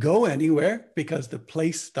actually go anywhere because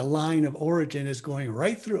the line of origin is going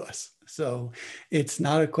right through us. So it's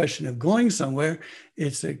not a question of going somewhere.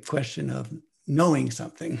 It's a question of knowing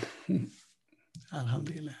something.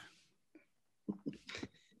 Alhamdulillah.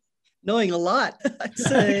 Knowing a lot, I'd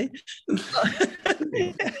say.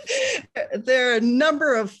 There are a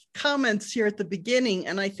number of comments here at the beginning,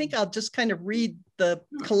 and I think I'll just kind of read the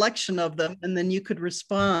collection of them, and then you could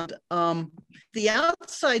respond. The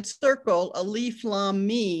outside circle, Alif Lam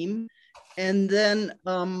Mim, and then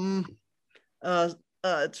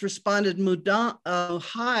it's responded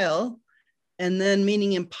Muhail, and then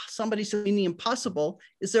meaning somebody said meaning impossible.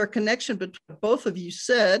 Is there a connection between both of you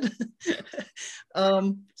said?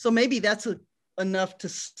 So maybe that's enough to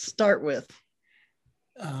start with.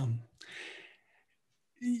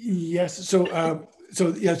 Yes. So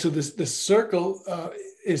the circle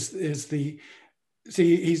is the,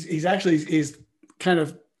 see, he's kind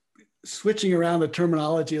of switching around the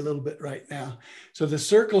terminology a little bit right now. So the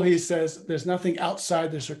circle, he says, there's nothing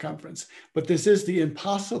outside the circumference, but this is the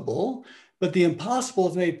impossible. But the impossible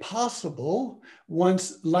is made possible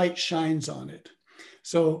once light shines on it.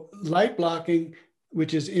 So light blocking,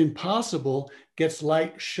 which is impossible, gets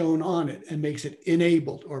light shown on it and makes it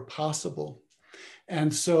enabled or possible.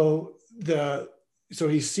 And so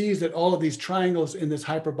he sees that all of these triangles in this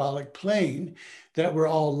hyperbolic plane, that we're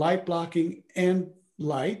all light blocking and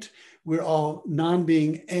light, we're all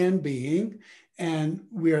non-being and being, and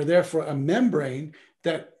we are therefore a membrane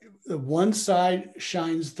that the one side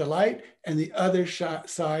shines the light and the other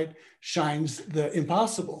side shines the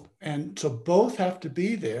impossible. And so both have to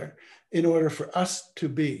be there in order for us to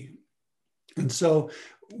be. And so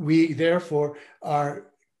we therefore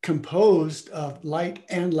are composed of light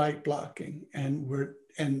and light blocking, and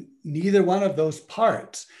neither one of those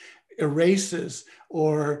parts erases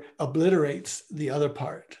or obliterates the other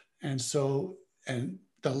part. And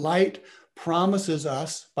the light promises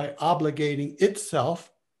us by obligating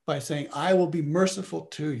itself by saying, I will be merciful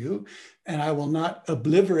to you and I will not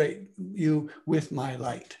obliterate you with my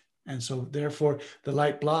light. And so therefore the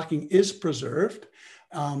light blocking is preserved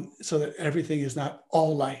so that everything is not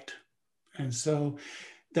all light. And so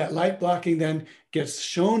that light blocking then gets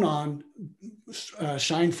shown on,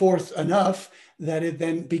 shine forth enough that it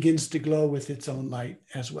then begins to glow with its own light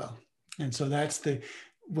as well. And so that's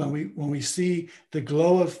when we see the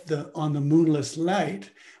glow on the moonless light,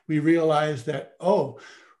 we realize that, oh,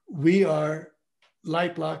 we are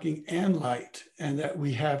light blocking and light, and that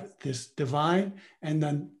we have this divine and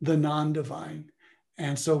then the non-divine.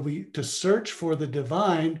 And so to search for the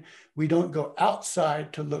divine, we don't go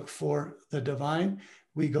outside to look for the divine,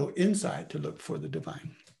 we go inside to look for the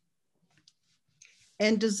divine.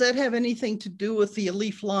 And does that have anything to do with the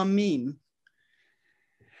Alif Lam Mim?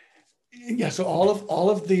 Yeah, so all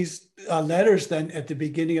of these letters then at the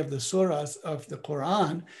beginning of the surahs of the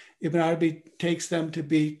Quran, Ibn Arabi takes them to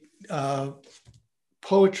be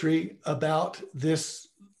poetry about this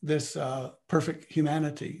perfect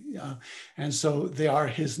humanity. And so they are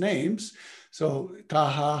his names. So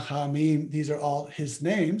Taha, Hamim, these are all his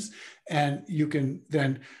names. And you can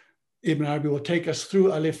then, Ibn Arabi will take us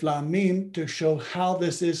through Alif Lam Mim to show how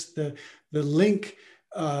this is the link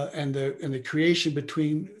and the creation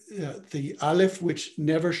between the Aleph, which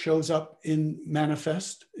never shows up in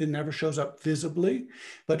manifest, it never shows up visibly,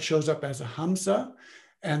 but shows up as a Hamza,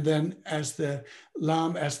 and then as the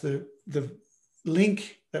Lam, as the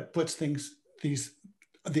link that puts the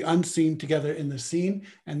unseen together in the seen,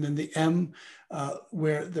 and then the M,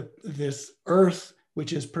 where this earth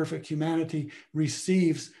which is perfect humanity,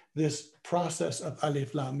 receives this process of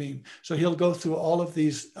Alif Lam Mim. So he'll go through all of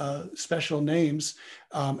these special names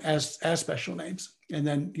as special names. And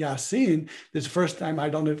then Yasin, this first time, I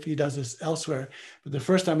don't know if he does this elsewhere, but the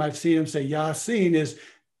first time I've seen him say Yasin is,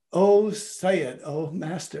 "O Sayyid, O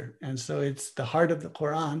Master." And so it's the heart of the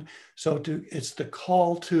Quran. So it's the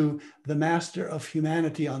call to the master of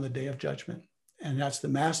humanity on the day of judgment. And that's the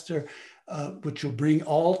master which will bring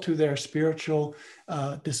all to their spiritual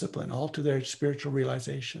discipline, all to their spiritual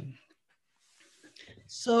realization.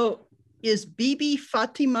 So is Bibi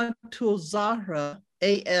Fatima Tul Zahra,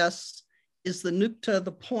 AS, is the nukta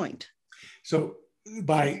the point? So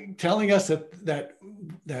by telling us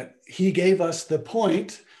that he gave us the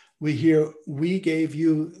point, we hear, we gave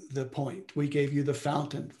you the point. We gave you the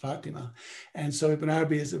fountain, Fatima. And so Ibn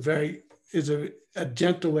Arabi is a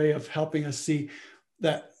gentle way of helping us see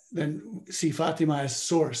that, then see Fatima as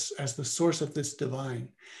source, as the source of this divine.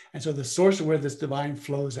 And so the source of where this divine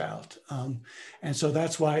flows out. And so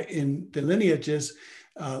that's why in the lineages,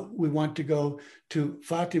 we want to go to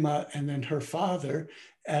Fatima and then her father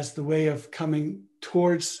as the way of coming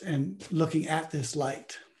towards and looking at this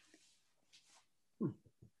light.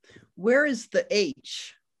 Where is the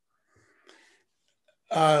H?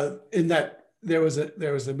 In that there was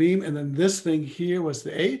a beam, and then this thing here was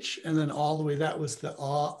the H, and then all the way that was the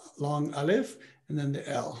long Aleph, and then the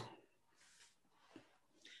L.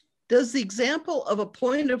 Does the example of a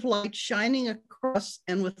point of light shining across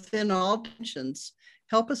and within all dimensions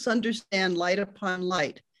help us understand light upon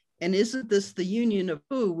light? And isn't this the union of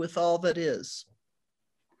who with all that is?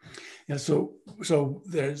 Yeah, so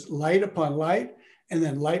there's light upon light, and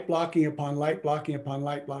then light blocking upon light blocking upon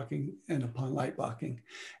light blocking and upon light blocking.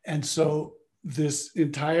 And so this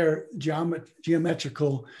entire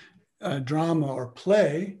geometrical drama or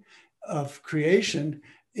play of creation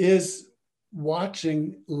is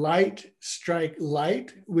watching light strike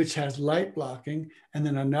light, which has light blocking, and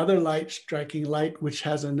then another light striking light, which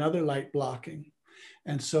has another light blocking.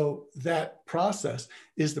 And so that process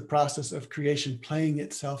is the process of creation playing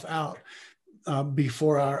itself out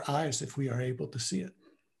before our eyes, if we are able to see it.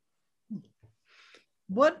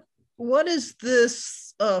 What is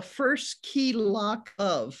this first key lock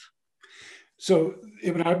of? So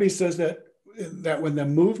Ibn Arabi says that when the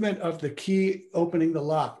movement of the key opening the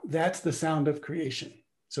lock, that's the sound of creation.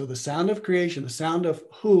 So the sound of creation, the sound of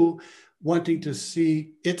who wanting to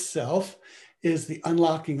see itself, is the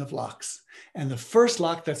unlocking of locks. And the first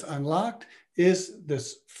lock that's unlocked is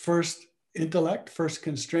this first intellect, first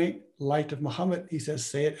constraint, light of Muhammad. He says,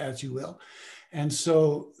 say it as you will. And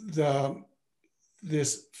so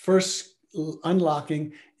this first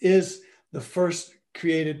unlocking is the first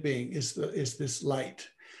created being, is this light,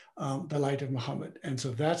 the light of Muhammad. And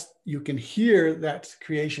so you can hear that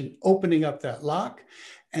creation opening up that lock.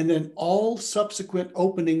 And then all subsequent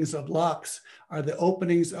openings of locks are the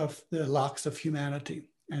openings of the locks of humanity.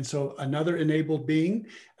 And so another enabled being,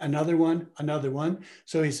 another one.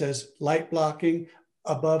 So he says light blocking,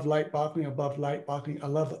 above light blocking, above light blocking,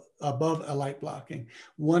 above a light blocking,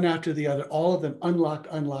 one after the other, all of them unlocked,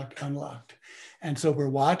 unlocked, unlocked. And so we're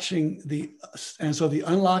watching the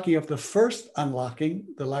unlocking of the first unlocking,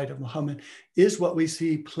 the light of Muhammad, is what we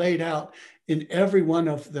see played out in every one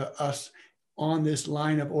of us on this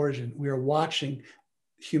line of origin. We are watching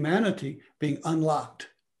humanity being unlocked.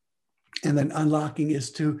 And then unlocking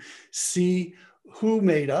is to see who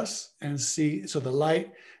made us and see, so the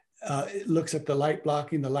light looks at the light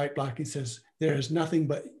blocking says, there is nothing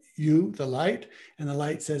but you, the light, and the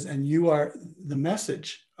light says, and you are the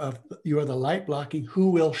message of, you are the light blocking,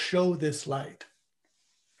 who will show this light.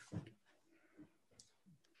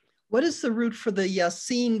 What is the root for the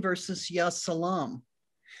Yasin versus Ya Salam?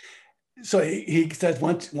 So he says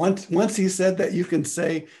once he said that you can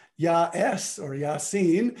say Ya Es or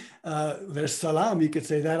Yasin, there's Salam, you could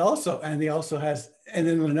say that also. And he also has, and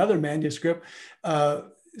then in another manuscript,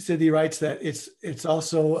 Siddhi writes that it's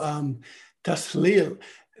also Taslil,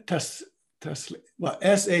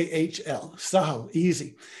 S-A-H-L, Sahal,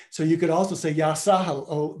 easy. So you could also say Ya Sahal,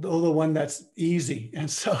 oh, the one that's easy. And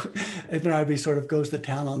so Ibn Arabi sort of goes to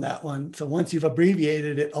town on that one. So once you've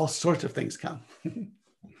abbreviated it, all sorts of things come.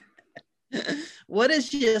 What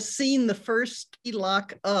is Yasin the first key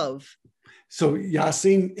lock of? So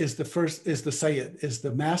Yasin is the Sayyid, is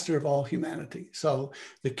the master of all humanity. So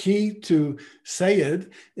the key to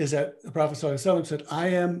Sayyid is that the Prophet ﷺ said, I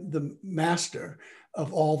am the master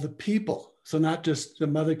of all the people. So not just the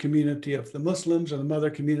mother community of the Muslims or the mother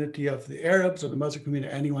community of the Arabs or the mother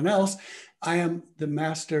community of anyone else. I am the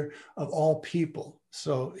master of all people.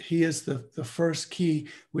 So he is the first key,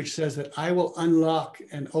 which says that I will unlock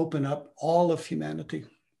and open up all of humanity.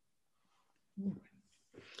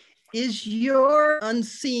 Is your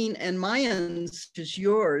unseen and my unseen is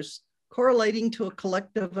yours correlating to a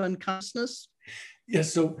collective unconsciousness?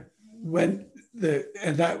 Yes. So when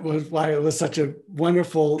and that was why it was such a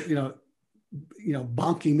wonderful,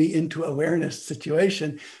 bonking me into awareness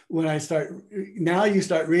situation. When I start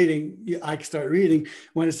reading, I start reading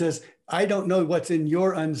when it says, I don't know what's in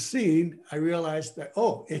your unseen. I realized that,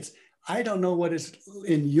 I don't know what is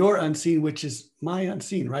in your unseen, which is my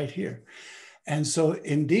unseen right here. And so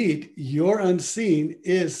indeed, your unseen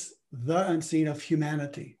is the unseen of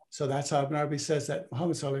humanity. So that's how Ibn Arabi says that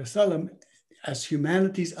Muhammad Sallallahu Alaihi Wasallam, as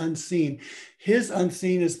humanity's unseen, his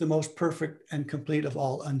unseen is the most perfect and complete of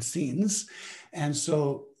all unseens. And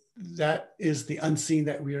so that is the unseen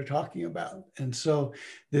that we are talking about. And so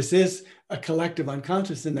this is a collective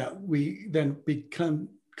unconscious in that we then become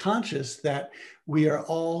conscious that we are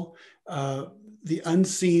all, the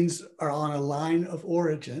unseens are on a line of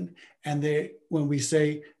origin. And when we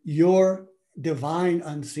say your divine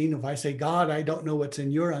unseen, if I say, God, I don't know what's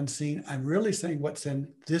in your unseen, I'm really saying what's in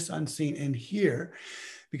this unseen in here.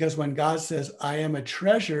 Because when God says, I am a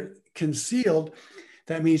treasure concealed,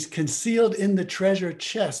 that means concealed in the treasure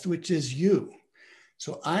chest, which is you.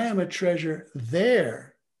 So I am a treasure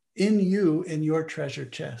there in you, in your treasure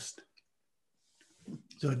chest.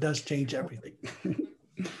 So it does change everything.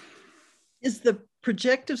 Is the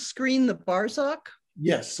projective screen the barzakh?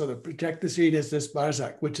 Yes, so the projective screen is this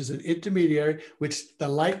barzakh, which is an intermediary, which the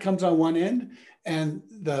light comes on one end and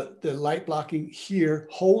the light blocking here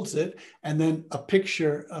holds it, and then a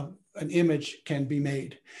picture of an image can be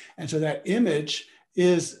made. And so that image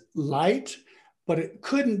is light, but it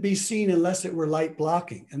couldn't be seen unless it were light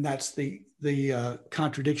blocking. And that's the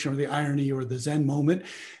contradiction or the irony or the Zen moment.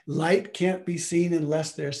 Light can't be seen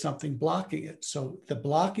unless there's something blocking it. So the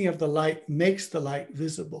blocking of the light makes the light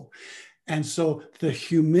visible. And so the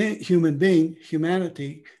human being,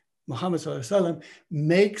 humanity, Muhammad Sallallahu Alaihi Wasallam,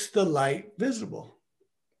 makes the light visible.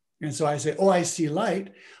 And so I say, I see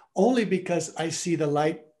light only because I see the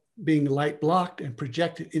light being light blocked and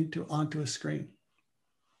projected onto a screen.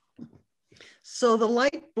 So the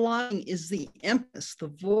light blocking is the emptiness, the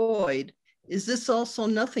void. Is this also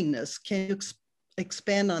nothingness? Can you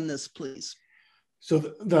expand on this, please? So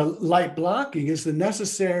the light blocking is the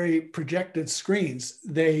necessary projected screens.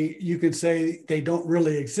 You could say they don't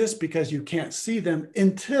really exist because you can't see them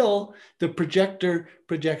until the projector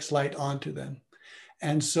projects light onto them.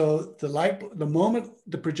 And so the moment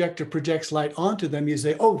the projector projects light onto them, you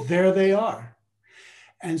say, there they are.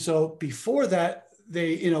 And so before that,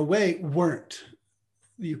 they, in a way, weren't.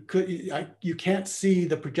 You can't see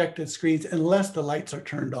the projected screens unless the lights are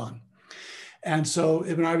turned on. And so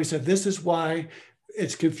Ibn Arabi said, this is why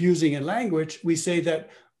it's confusing in language. We say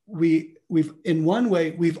that we've in one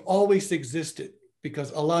way, we've always existed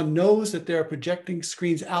because Allah knows that there are projecting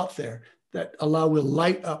screens out there that Allah will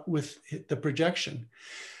light up with the projection.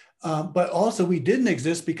 But also we didn't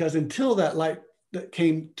exist because until that light that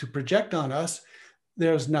came to project on us,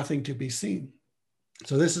 there's nothing to be seen.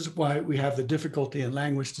 So this is why we have the difficulty in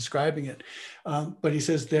language describing it. But he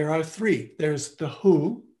says there are three. There's the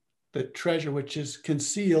who, the treasure, which is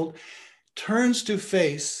concealed, turns to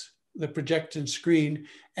face the projection screen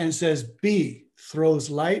and says, be, throws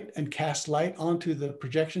light and casts light onto the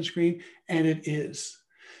projection screen, and it is.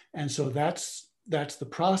 And so that's the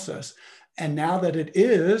process. And now that it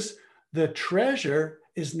is, the treasure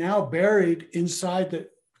is now buried inside the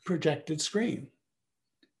projected screen.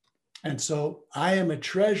 And so I am a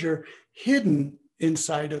treasure hidden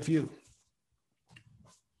inside of you.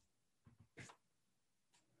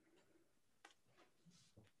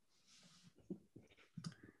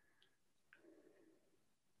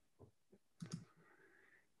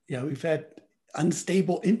 Yeah, we've had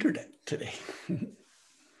unstable internet today. And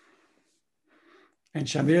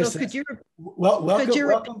Shamir says,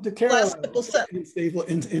 welcome to Carolina. Unstable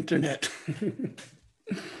internet.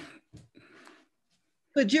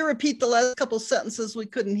 Could you repeat the last couple sentences? We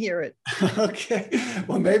couldn't hear it. Okay.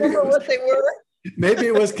 Well, maybe remember what they were. Maybe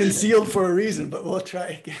it was concealed for a reason, but we'll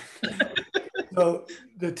try again. So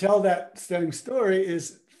to tell that same story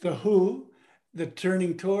is the who, the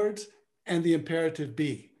turning towards, and the imperative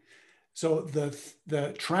be. So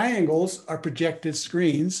the triangles are projected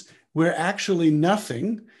screens. We're actually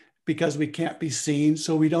nothing because we can't be seen,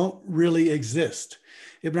 so we don't really exist.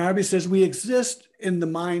 Ibn Arabi says we exist in the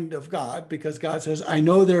mind of God because God says, I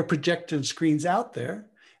know there are projected screens out there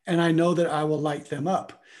and I know that I will light them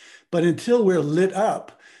up. But until we're lit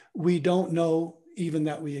up, we don't know even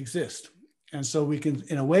that we exist. And so we can,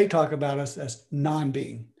 in a way, talk about us as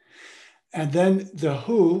non-being. And then the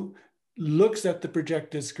who looks at the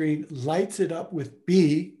projected screen, lights it up with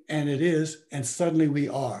be, and it is, and suddenly we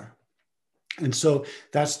are. And so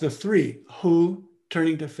that's the three: who,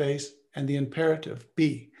 turning to face, and the imperative,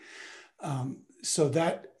 be. So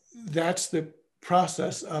that's the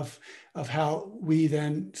process of how we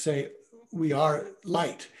then say we are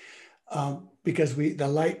light, because the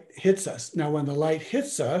light hits us. Now, when the light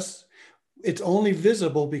hits us, it's only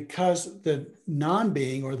visible because the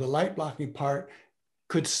non-being or the light blocking part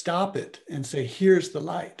could stop it and say, here's the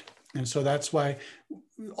light. And so that's why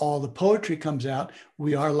all the poetry comes out.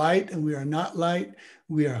 We are light and we are not light.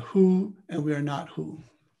 We are who and we are not who.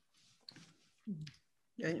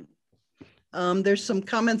 Okay. There's some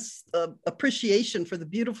comments of appreciation for the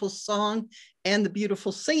beautiful song and the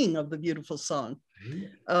beautiful singing of the beautiful song.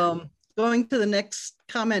 Going to the next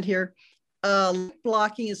comment here.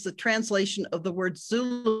 Blocking is the translation of the word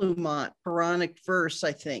Zulumat, Quranic verse,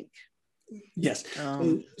 I think. Yes,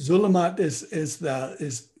 Zulumat is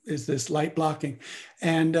this light blocking,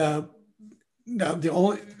 and now the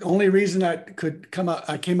only reason I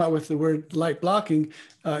came out with the word light blocking,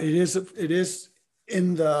 it is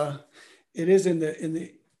in the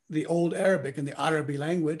old Arabic, in the Arabi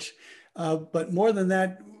language, but more than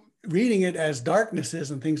that, reading it as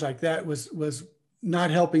darknesses and things like that was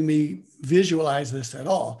not helping me visualize this at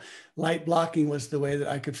all. Light blocking was the way that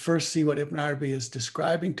I could first see what Ibn Arabi is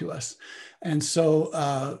describing to us. And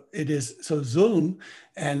so it is, so zulm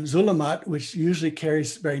and zulumat, which usually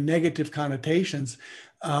carries very negative connotations,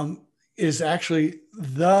 is actually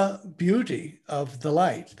the beauty of the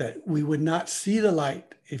light, that we would not see the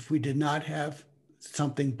light if we did not have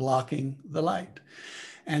something blocking the light.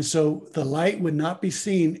 And so the light would not be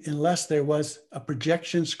seen unless there was a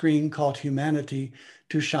projection screen called humanity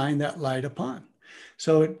to shine that light upon.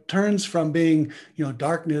 So it turns from being,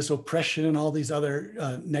 darkness, oppression, and all these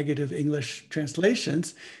other negative English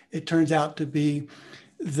translations. It turns out to be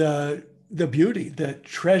the beauty, the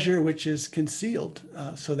treasure which is concealed,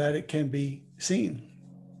 so that it can be seen.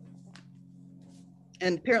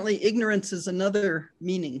 And apparently ignorance is another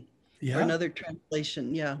meaning, or another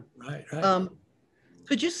translation. Yeah. Right.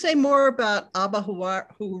 Could you say more about Abu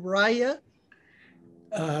Hurairah?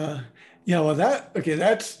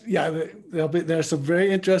 There's some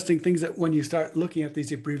very interesting things that when you start looking at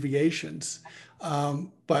these abbreviations.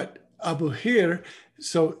 But Abu Hir,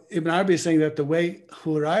 so Ibn Arabi is saying that the way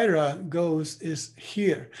Hurairah goes is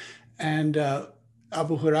here. And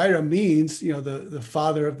Abu Hurairah means, the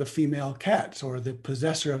father of the female cats, or the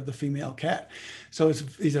possessor of the female cat. So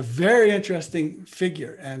he's a very interesting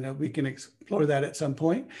figure, and we can explore that at some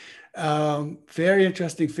point. Very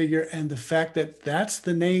interesting figure, and the fact that that's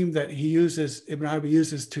the name that Ibn Arabi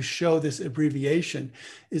uses to show this abbreviation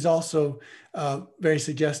is also very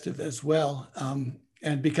suggestive as well.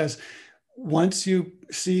 And because once you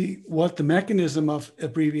see what the mechanism of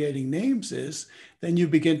abbreviating names is, then you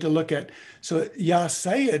begin to look at, so Ya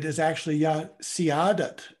Sayyid is actually Ya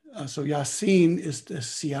Siadat. So Yasin is the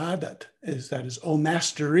Siadat, that is, O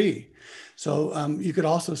Mastery. So you could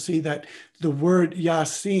also see that the word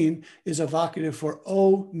Yasin is evocative for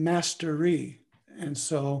O Mastery. And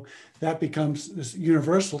so that becomes this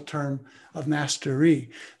universal term of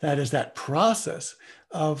mastery. That is that process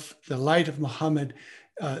of the light of Muhammad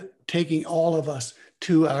taking all of us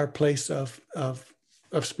to our place of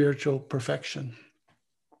spiritual perfection.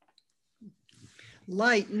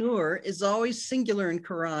 Light, nur, is always singular in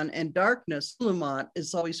Quran, and darkness, zulumat,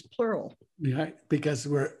 is always plural. Yeah, because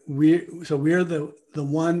we're the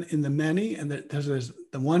one in the many, and there's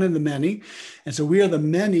the one in the many, and so we are the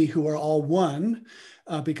many who are all one,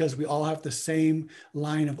 because we all have the same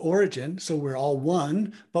line of origin. So we're all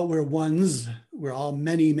one, but we're ones. We're all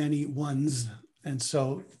many, many ones, and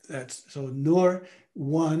so nur,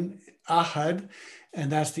 one, ahad. And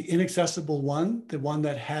that's the inaccessible one, the one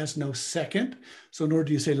that has no second. So nor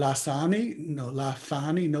do you say la thani,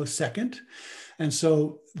 no second. And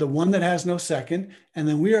so the one that has no second, and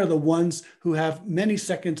then we are the ones who have many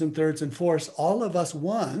seconds and thirds and fourths, all of us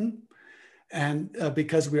one, and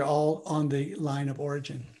because we're all on the line of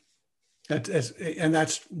origin. And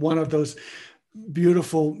that's one of those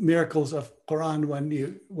beautiful miracles of Quran when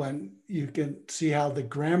you can see how the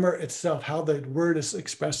grammar itself, how the word is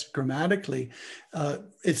expressed grammatically,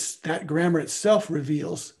 it's that grammar itself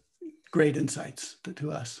reveals great insights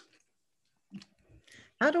to us.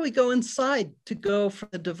 How do we go inside to go for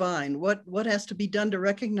the divine? What has to be done to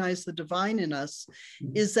recognize the divine in us?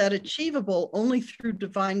 Is that achievable only through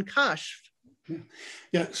divine kashf,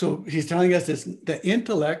 Yeah, so he's telling us this, the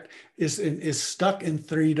intellect is stuck in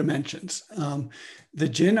 3 dimensions. The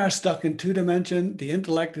jinn are stuck in 2 dimensions. The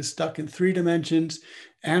intellect is stuck in 3 dimensions.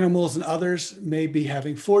 Animals and others may be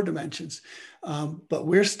having 4 dimensions, but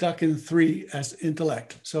we're stuck in 3 as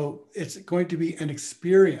intellect. So it's going to be an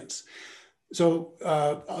experience. So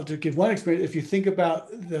I'll just give one experience. If you think about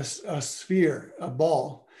this sphere, a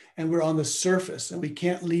ball, and we're on the surface and we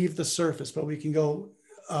can't leave the surface, but we can go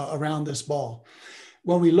around this ball.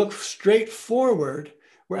 When we look straight forward,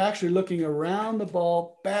 we're actually looking around the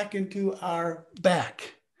ball back into our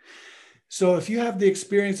back. So if you have the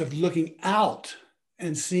experience of looking out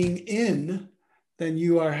and seeing in, then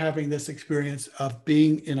you are having this experience of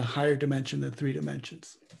being in a higher dimension than 3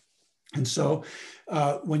 dimensions. And so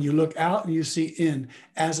when you look out and you see in,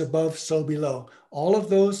 as above, so below, all of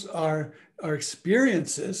those are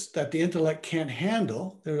experiences that the intellect can't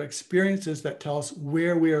handle. They're experiences that tell us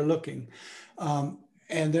where we are looking. And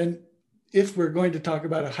then if we're going to talk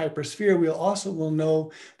about a hypersphere, we also will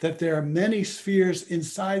know that there are many spheres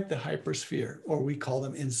inside the hypersphere, or we call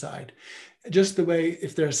them inside. Just the way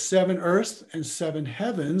if there are 7 earths and 7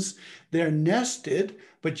 heavens, they're nested,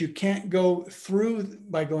 but you can't go through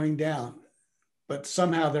by going down, but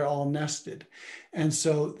somehow they're all nested. And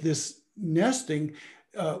so this nesting,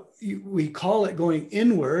 we call it going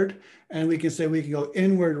inward, and we can say we can go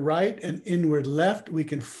inward right and inward left. We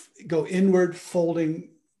can go inward folding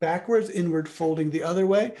backwards, inward folding the other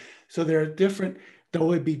way. So there would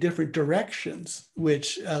be different directions,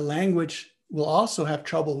 which language will also have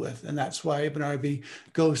trouble with. And that's why Ibn Arabi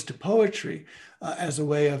goes to poetry as a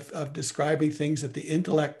way of describing things that the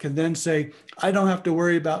intellect can then say, I don't have to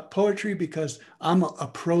worry about poetry because I'm a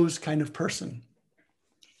prose kind of person.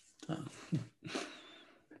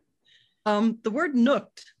 The word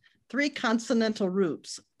nukt, 3 consonantal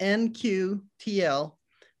roots, N-Q-T-L,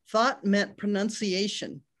 thought meant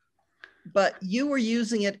pronunciation, but you were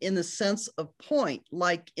using it in the sense of point,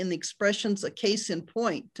 like in the expressions a case in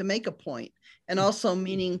point, to make a point, and also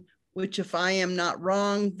meaning, which if I am not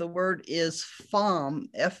wrong, the word is fahm,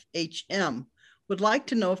 F-H-M. Would like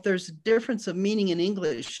to know if there's a difference of meaning in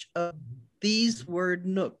English of these word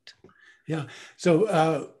nukt. Yeah,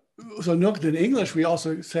 so nukt in English, we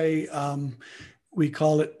also say, we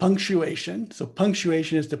call it punctuation. So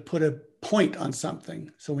punctuation is to put a point on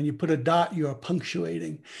something. So when you put a dot, you are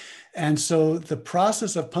punctuating. And so the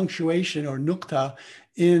process of punctuation, or nukta,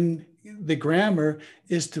 in the grammar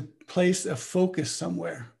is to place a focus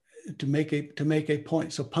somewhere, to make a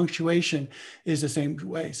point. So punctuation is the same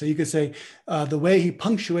way. So you could say, the way he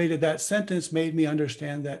punctuated that sentence made me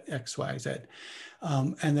understand that X, Y, Z.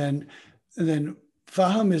 And then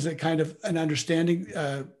faham is a kind of an understanding,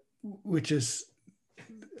 which is,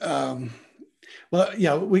 well,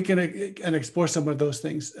 yeah, we can explore some of those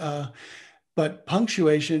things, but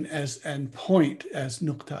punctuation and point as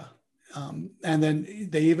nukta. And then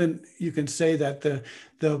you can say that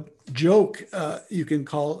the joke, you can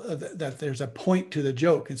call that there's a point to the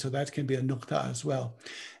joke. And so that can be a nukta as well.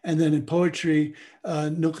 And then in poetry,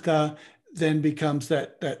 nukta then becomes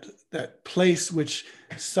that place which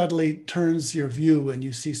subtly turns your view and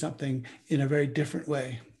you see something in a very different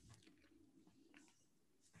way.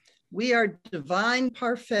 We are divine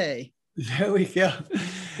parfait. There we go.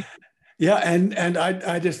 Yeah, and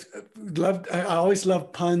I just loved, I always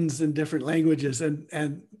love puns in different languages.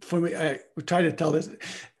 And for me, I try to tell this,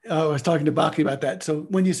 I was talking to Baki about that. So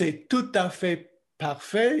when you say tout à fait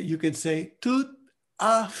parfait, you can say tout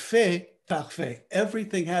à fait parfait.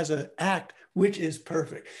 Everything has an act which is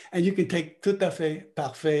perfect. And you can take tout à fait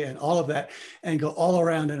parfait and all of that and go all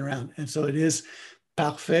around and around. And so it is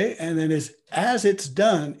parfait, and then as it's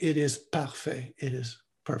done, it is parfait. It is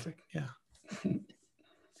perfect. Yeah.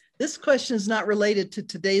 This question is not related to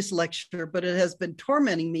today's lecture, but it has been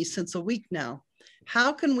tormenting me since a week now.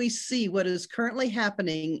 How can we see what is currently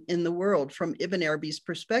happening in the world from Ibn Arabi's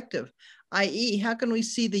perspective? I.e., how can we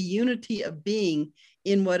see the unity of being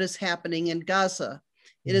in what is happening in Gaza?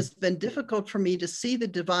 It has been difficult for me to see the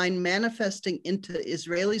divine manifesting into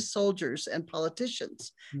Israeli soldiers and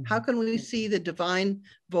politicians. How can we see the divine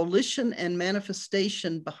volition and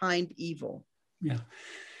manifestation behind evil? Yeah.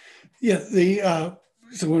 Yeah.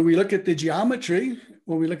 So when we look at the geometry,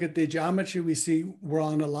 we see we're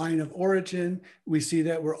on a line of origin. We see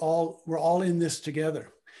that we're all in this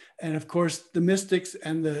together. And of course, the mystics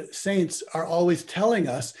and the saints are always telling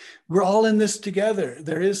us, we're all in this together.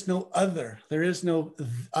 There is no other. There is no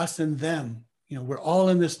us and them. We're all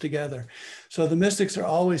in this together. So the mystics are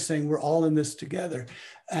always saying we're all in this together.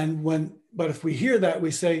 But if we hear that, we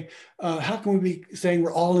say, how can we be saying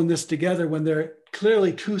we're all in this together when there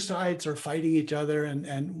clearly two sides are fighting each other,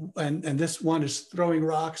 and this one is throwing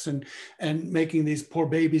rocks and making these poor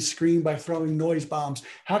babies scream by throwing noise bombs?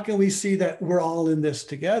 How can we see that we're all in this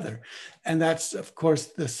together? And that's, of course,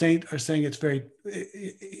 the saint are saying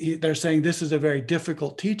they're saying this is a very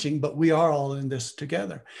difficult teaching, but we are all in this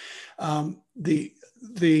together.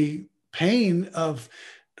 The pain of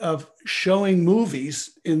showing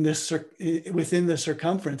movies in this within the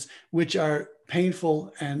circumference, which are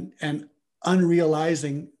painful and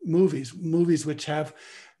unrealizing movies which have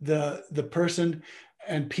the person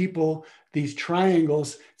and people, these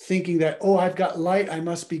triangles, thinking that, oh, I've got light, I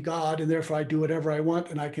must be God, and therefore I do whatever I want,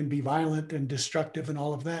 and I can be violent and destructive and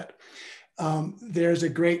all of that. There's a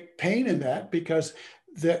great pain in that, because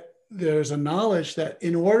there's a knowledge that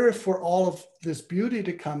in order for all of this beauty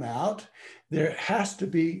to come out, there has to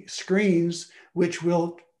be screens which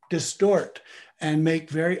will distort and make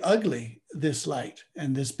very ugly this light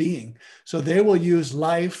and this being. So they will use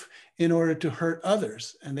life in order to hurt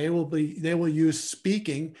others, and they will use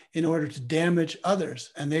speaking in order to damage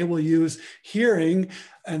others, and they will use hearing,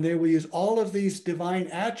 and they will use all of these divine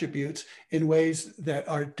attributes in ways that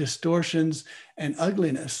are distortions and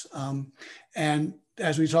ugliness. And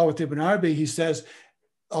as we saw with Ibn Arabi, he says,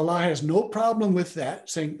 Allah has no problem with that,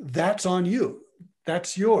 saying that's on you,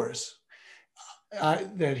 that's yours.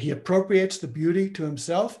 That he appropriates the beauty to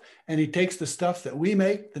himself, and he takes the stuff that we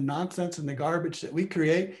make, the nonsense and the garbage that we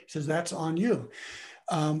create, he says that's on you.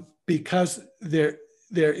 Because there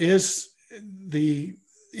is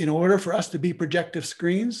in order for us to be projective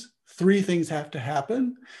screens, three things have to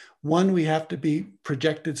happen. One, we have to be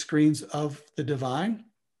projected screens of the divine.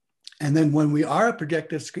 And then when we are a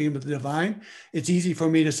projective screen of the divine, it's easy for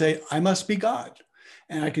me to say, I must be God,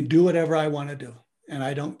 and I can do whatever I want to do, and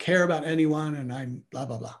I don't care about anyone, and I'm blah,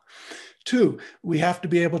 blah, blah. Two, we have to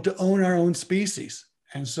be able to own our own species.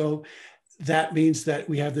 And so that means that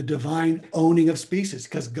we have the divine owning of species,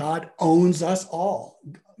 because God owns us all.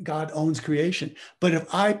 God owns creation. But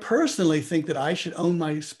if I personally think that I should own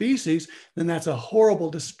my species, then that's a horrible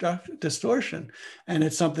distortion. And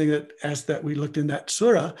it's something that we looked in that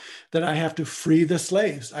Sūrah, that I have to free the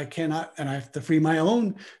slaves. I cannot, and I have to free my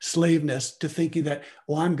own slaveness to thinking that,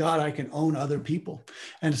 well, I'm God, I can own other people.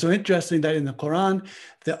 And so interesting that in the Quran,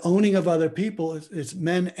 the owning of other people is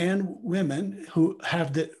men and women who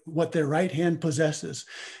have what their right hand possesses.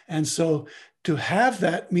 And so to have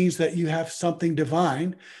that means that you have something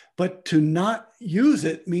divine, but to not use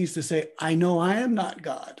it means to say, I know I am not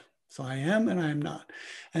God. So I am and I am not.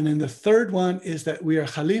 And then the third one is that we are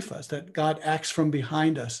khalifas, that God acts from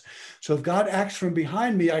behind us. So if God acts from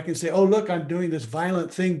behind me, I can say, oh, look, I'm doing this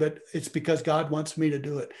violent thing, but it's because God wants me to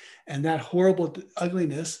do it. And that horrible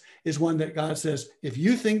ugliness is one that God says, if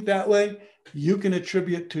you think that way, you can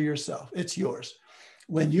attribute to yourself. It's yours.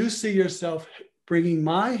 When you see yourself bringing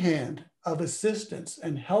my hand of assistance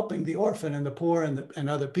and helping the orphan and the poor and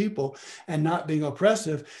other people and not being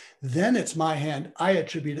oppressive, then it's my hand. I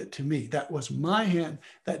attribute it to me. That was my hand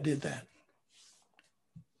that did that.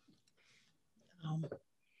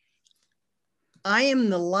 I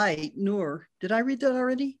am the light, Nur. Did I read that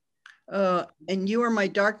already? And you are my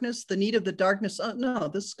darkness, the need of the darkness. Oh, no,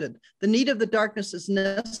 this is good. The need of the darkness is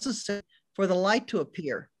necessary for the light to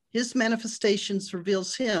appear. His manifestations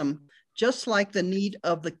reveals him, just like the need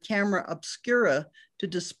of the camera obscura to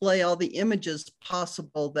display all the images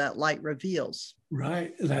possible that light reveals.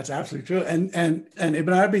 Right, that's absolutely true. And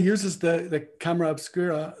Ibn Arabi uses the camera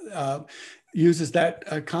obscura, uses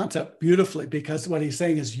that concept beautifully, because what he's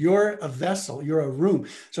saying is you're a vessel, you're a room.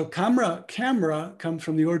 So camera comes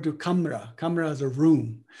from the Urdu kamra. Kamra is a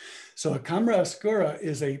room. So a camera obscura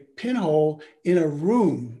is a pinhole in a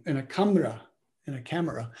room, in a camera. And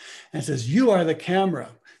it says, you are the camera.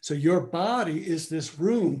 So your body is this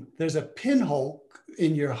room. There's a pinhole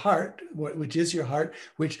in your heart, which is your heart,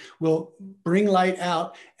 which will bring light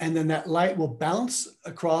out. And then that light will bounce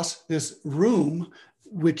across this room,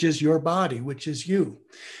 which is your body, which is you.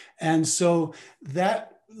 And so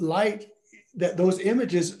that light, those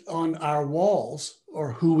images on our walls,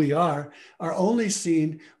 or who we are only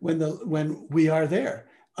seen when we are there.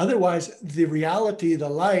 Otherwise, the reality, the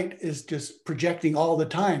light is just projecting all the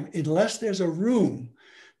time, unless there's a room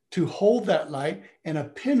to hold that light and a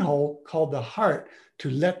pinhole called the heart to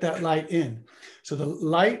let that light in. So the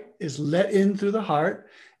light is let in through the heart,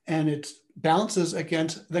 and it bounces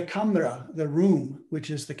against the camera, the room, which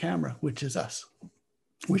is the camera, which is us,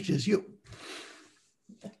 which is you.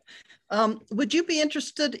 Would you be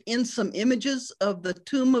interested in some images of the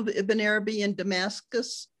tomb of Ibn Arabi in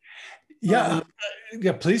Damascus? Yeah,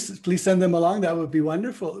 yeah. Please send them along. That would be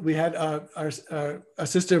wonderful. We had a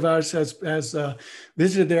sister of ours has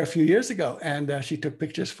visited there a few years ago, and she took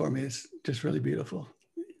pictures for me. It's just really beautiful.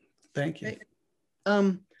 Thank you.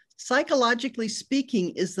 Psychologically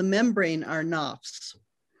speaking, is the membrane our nafs?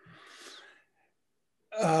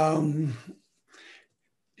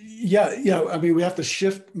 Yeah. I mean, we have to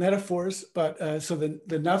shift metaphors, but so the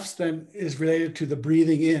nafs then is related to the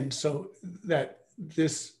breathing in, so that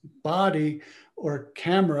this body or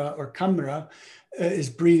camera is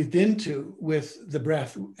breathed into with the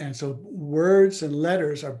breath. And so words and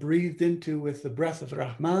letters are breathed into with the breath of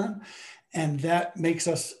Rahman, and that makes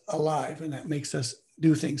us alive and that makes us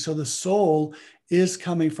do things. So the soul is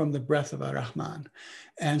coming from the breath of Ar-Rahman.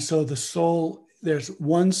 And so the soul, there's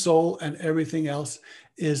one soul and everything else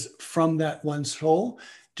is from that one soul.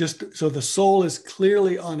 Just so the soul is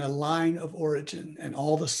clearly on a line of origin, and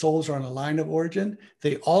all the souls are on a line of origin.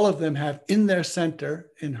 All of them have in their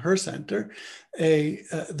center, in her center,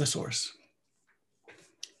 the source.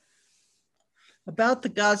 About the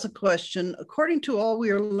Gaza question, according to all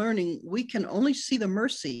we are learning, we can only see the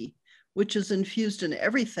mercy, which is infused in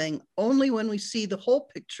everything, only when we see the whole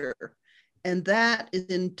picture. And that is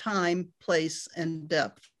in time, place, and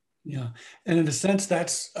depth. Yeah. And in a sense,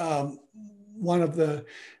 that's one of the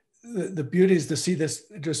beauties to see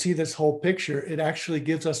this whole picture. It actually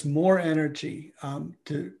gives us more energy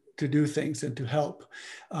to do things and to help.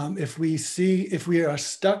 If we are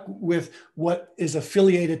stuck with what is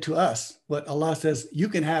affiliated to us, what Allah says, you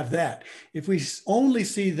can have that. If we only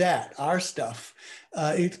see that, our stuff,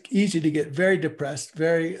 it's easy to get very depressed,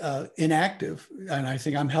 very inactive. And I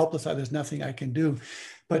think I'm helpless. There's nothing I can do.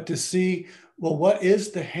 But to see, well, what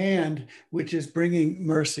is the hand which is bringing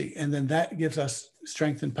mercy? And then that gives us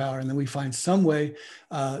strength and power. And then we find some way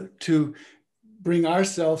to bring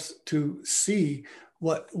ourselves to see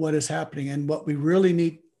what is happening, and what we really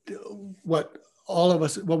need, what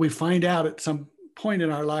we find out at some point in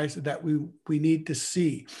our lives that we need to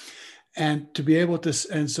see, and to be able to.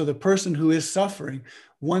 And so the person who is suffering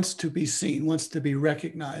wants to be seen, wants to be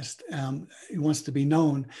recognized, wants to be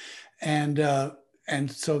known. And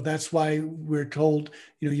so that's why we're told,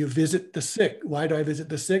 you visit the sick. Why do I visit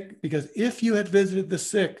the sick? Because if you had visited the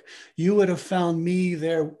sick, you would have found me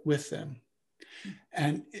there with them.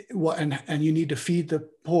 And you need to feed the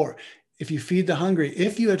poor. If you feed the hungry,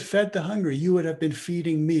 if you had fed the hungry, you would have been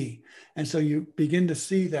feeding me. And so you begin to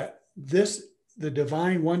see that the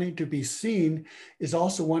divine wanting to be seen is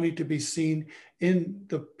also wanting to be seen in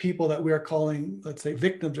the people that we are calling, let's say,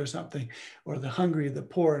 victims or something, or the hungry, the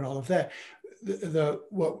poor, and all of that.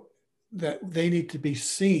 That they need to be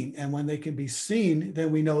seen. And when they can be seen,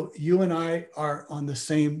 then we know you and I are on the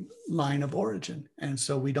same line of origin. And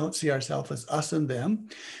so we don't see ourselves as us and them,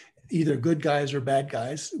 either good guys or bad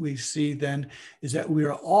guys. We see then is that we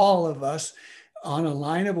are all of us on a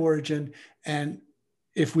line of origin. And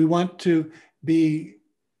if we want to be,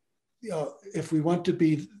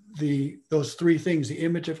 those three things, the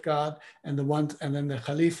image of God and then the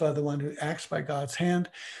Khalifa, the one who acts by God's hand,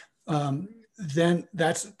 then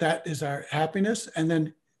that is our happiness. And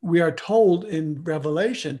then we are told in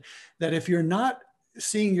Revelation that if you're not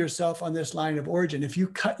seeing yourself on this line of origin, if you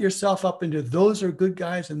cut yourself up into those are good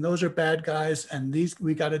guys and those are bad guys, and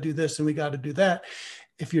we got to do this and we got to do that,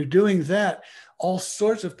 if you're doing that, all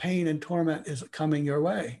sorts of pain and torment is coming your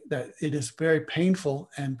way. That it is very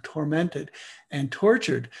painful and tormented and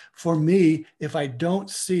tortured for me if I don't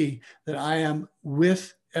see that I am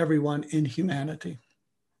with everyone in humanity.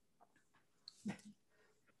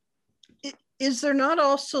 Is there not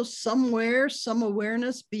also somewhere some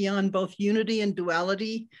awareness beyond both unity and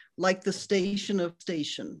duality, like the station of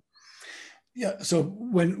station? Yeah. So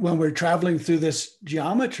when we're traveling through this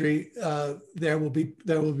geometry, there will be,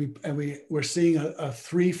 and we're seeing a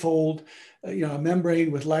threefold, a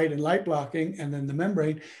membrane with light and light blocking, and then the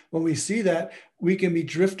membrane. When we see that, we can be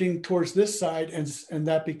drifting towards this side, and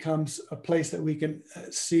that becomes a place that we can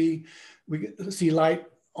see. We see light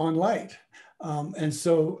on light, and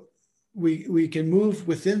so. We can move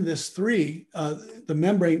within this three. The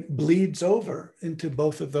membrane bleeds over into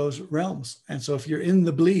both of those realms. And so if you're in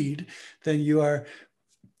the bleed, then you are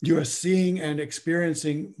seeing and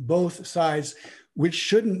experiencing both sides, which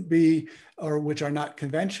shouldn't be, or which are not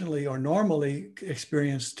conventionally or normally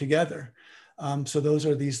experienced together. So those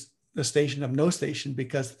are the station of no station,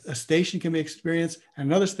 because a station can be experienced,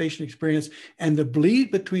 another station experienced, and the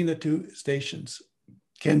bleed between the two stations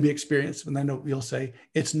can be experienced. And then you'll say,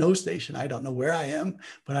 it's no station. I don't know where I am,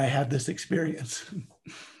 but I have this experience.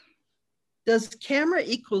 Does camera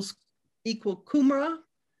equal kumra?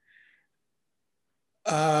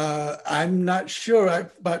 I I'm not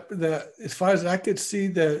sure, but as far as I could see,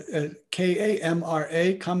 the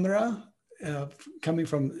K-A-M-R-A, camera, coming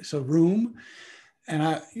from room,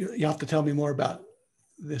 and you have to tell me more about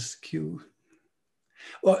this Q.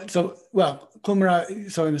 Well,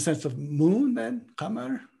 kumra, so in the sense of moon, then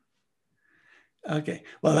kamar. Okay,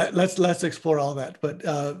 well, let's explore all that. But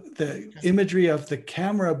the imagery of the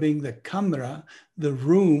camera being the kamra, the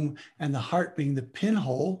room, and the heart being the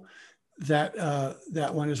pinhole, that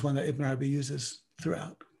one is one that Ibn Arabi uses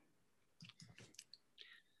throughout.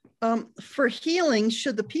 For healing,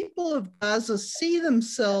 should the people of Gaza see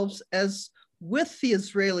themselves as with the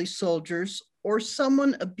Israeli soldiers, or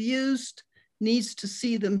someone abused needs to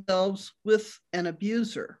see themselves with an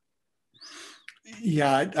abuser?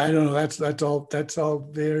 Yeah, I don't know. That's all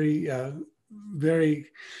very very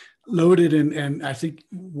loaded, and I think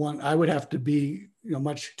I would have to be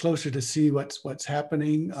much closer to see what's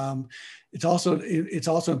happening. It's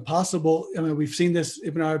also impossible. I mean, we've seen this.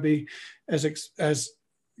 Ibn Arabi as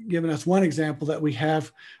given us one example that we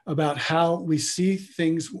have about how we see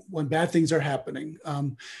things when bad things are happening,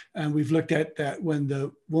 and we've looked at that when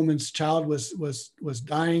the woman's child was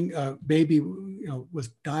dying, baby was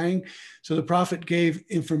dying. So the Prophet gave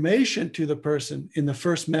information to the person in the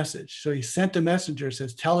first message. So he sent a messenger,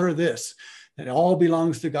 says, tell her this, that it all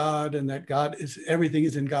belongs to God, and that everything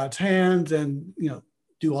is in God's hands, and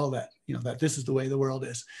do all that, that this is the way the world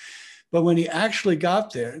is. But when he actually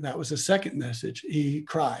got there, that was the second message, he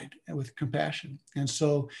cried with compassion. And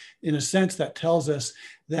so in a sense, that tells us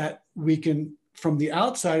that we can, from the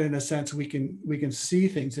outside, in a sense, we can see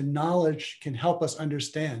things, and knowledge can help us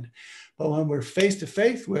understand. But when we're face to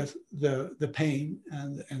face with the pain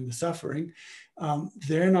and the suffering,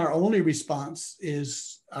 then our only response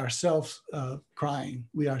is ourselves crying.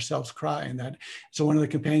 We ourselves cry. And that, so one of the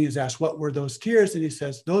companions asked, what were those tears? And he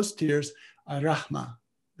says, those tears are rahmah.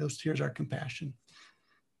 Those tears are compassion.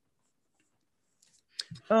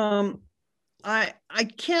 I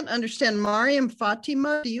can't understand. Mariam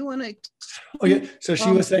Fatima, do you want to? Oh yeah. So she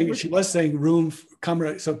was saying room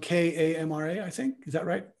kamra. So K-A-M-R-A, I think. Is that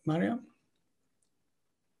right, Mariam?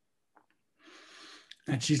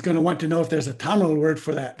 And she's going to want to know if there's a Tamil word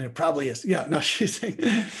for that. There probably is. Yeah. No, she's saying,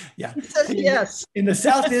 yeah. Says yes. In the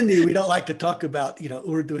South India, we don't like to talk about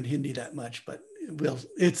Urdu and Hindi that much, but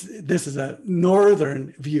this is a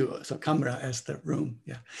northern view, so kamra as the room.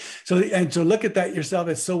 Yeah. So look at that yourself.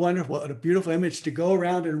 It's so wonderful. What a beautiful image to go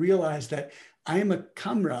around and realize that I'm a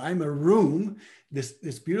kamra, I'm a room,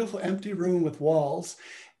 this beautiful empty room with walls,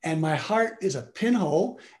 and my heart is a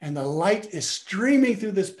pinhole, and the light is streaming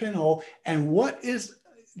through this pinhole, and what is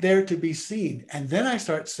there to be seen? And then I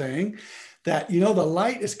start saying that, the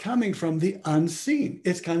light is coming from the unseen.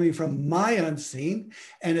 It's coming from my unseen,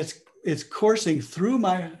 and it's coursing through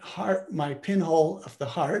my heart, my pinhole of the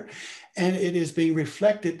heart, and it is being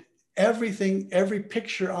reflected. Everything, every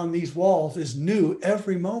picture on these walls is new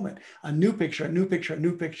every moment. A new picture, a new picture, a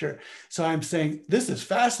new picture. So I'm saying, this is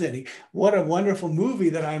fascinating. What a wonderful movie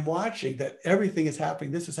that I'm watching, that everything is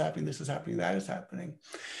happening. This is happening, this is happening, that is happening.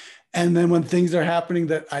 And then when things are happening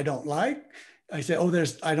that I don't like, I say,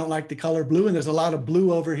 I don't like the color blue, and there's a lot of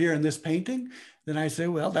blue over here in this painting. Then I say,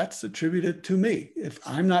 well, that's attributed to me. If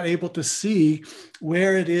I'm not able to see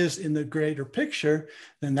where it is in the greater picture,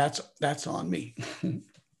 then that's on me.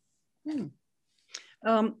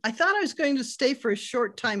 I thought I was going to stay for a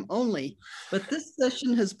short time only, but this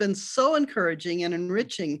session has been so encouraging and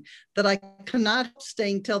enriching that I cannot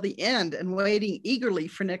stay until the end and waiting eagerly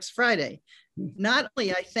for next Friday. Not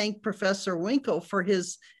only I thank Professor Winkle for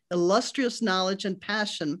his illustrious knowledge and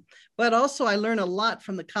passion, but also I learn a lot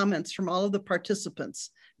from the comments from all of the participants.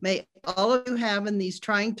 May all of you have in these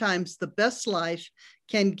trying times the best life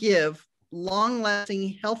can give,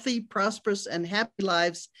 long-lasting, healthy, prosperous, and happy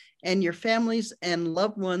lives, and your families and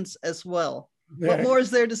loved ones as well. What more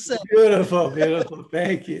is there to say? Beautiful, beautiful.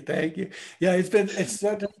 Thank you, thank you. Yeah, it's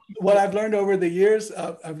such, what I've learned over the years.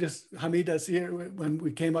 Hamida's here when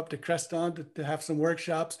we came up to Creston to have some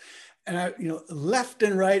workshops. And left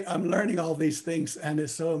and right, I'm learning all these things, and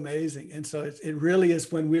it's so amazing. And so it really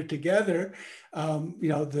is, when we're together,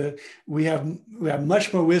 we have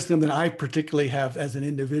much more wisdom than I particularly have as an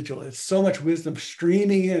individual. It's so much wisdom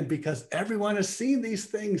streaming in because everyone has seen these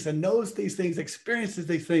things and knows these things, experiences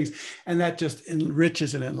these things, and that just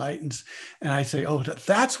enriches and enlightens. And I say, oh,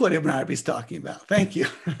 that's what Ibn Arabi is talking about. Thank you.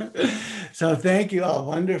 So thank you all.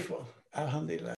 Wonderful. Alhamdulillah.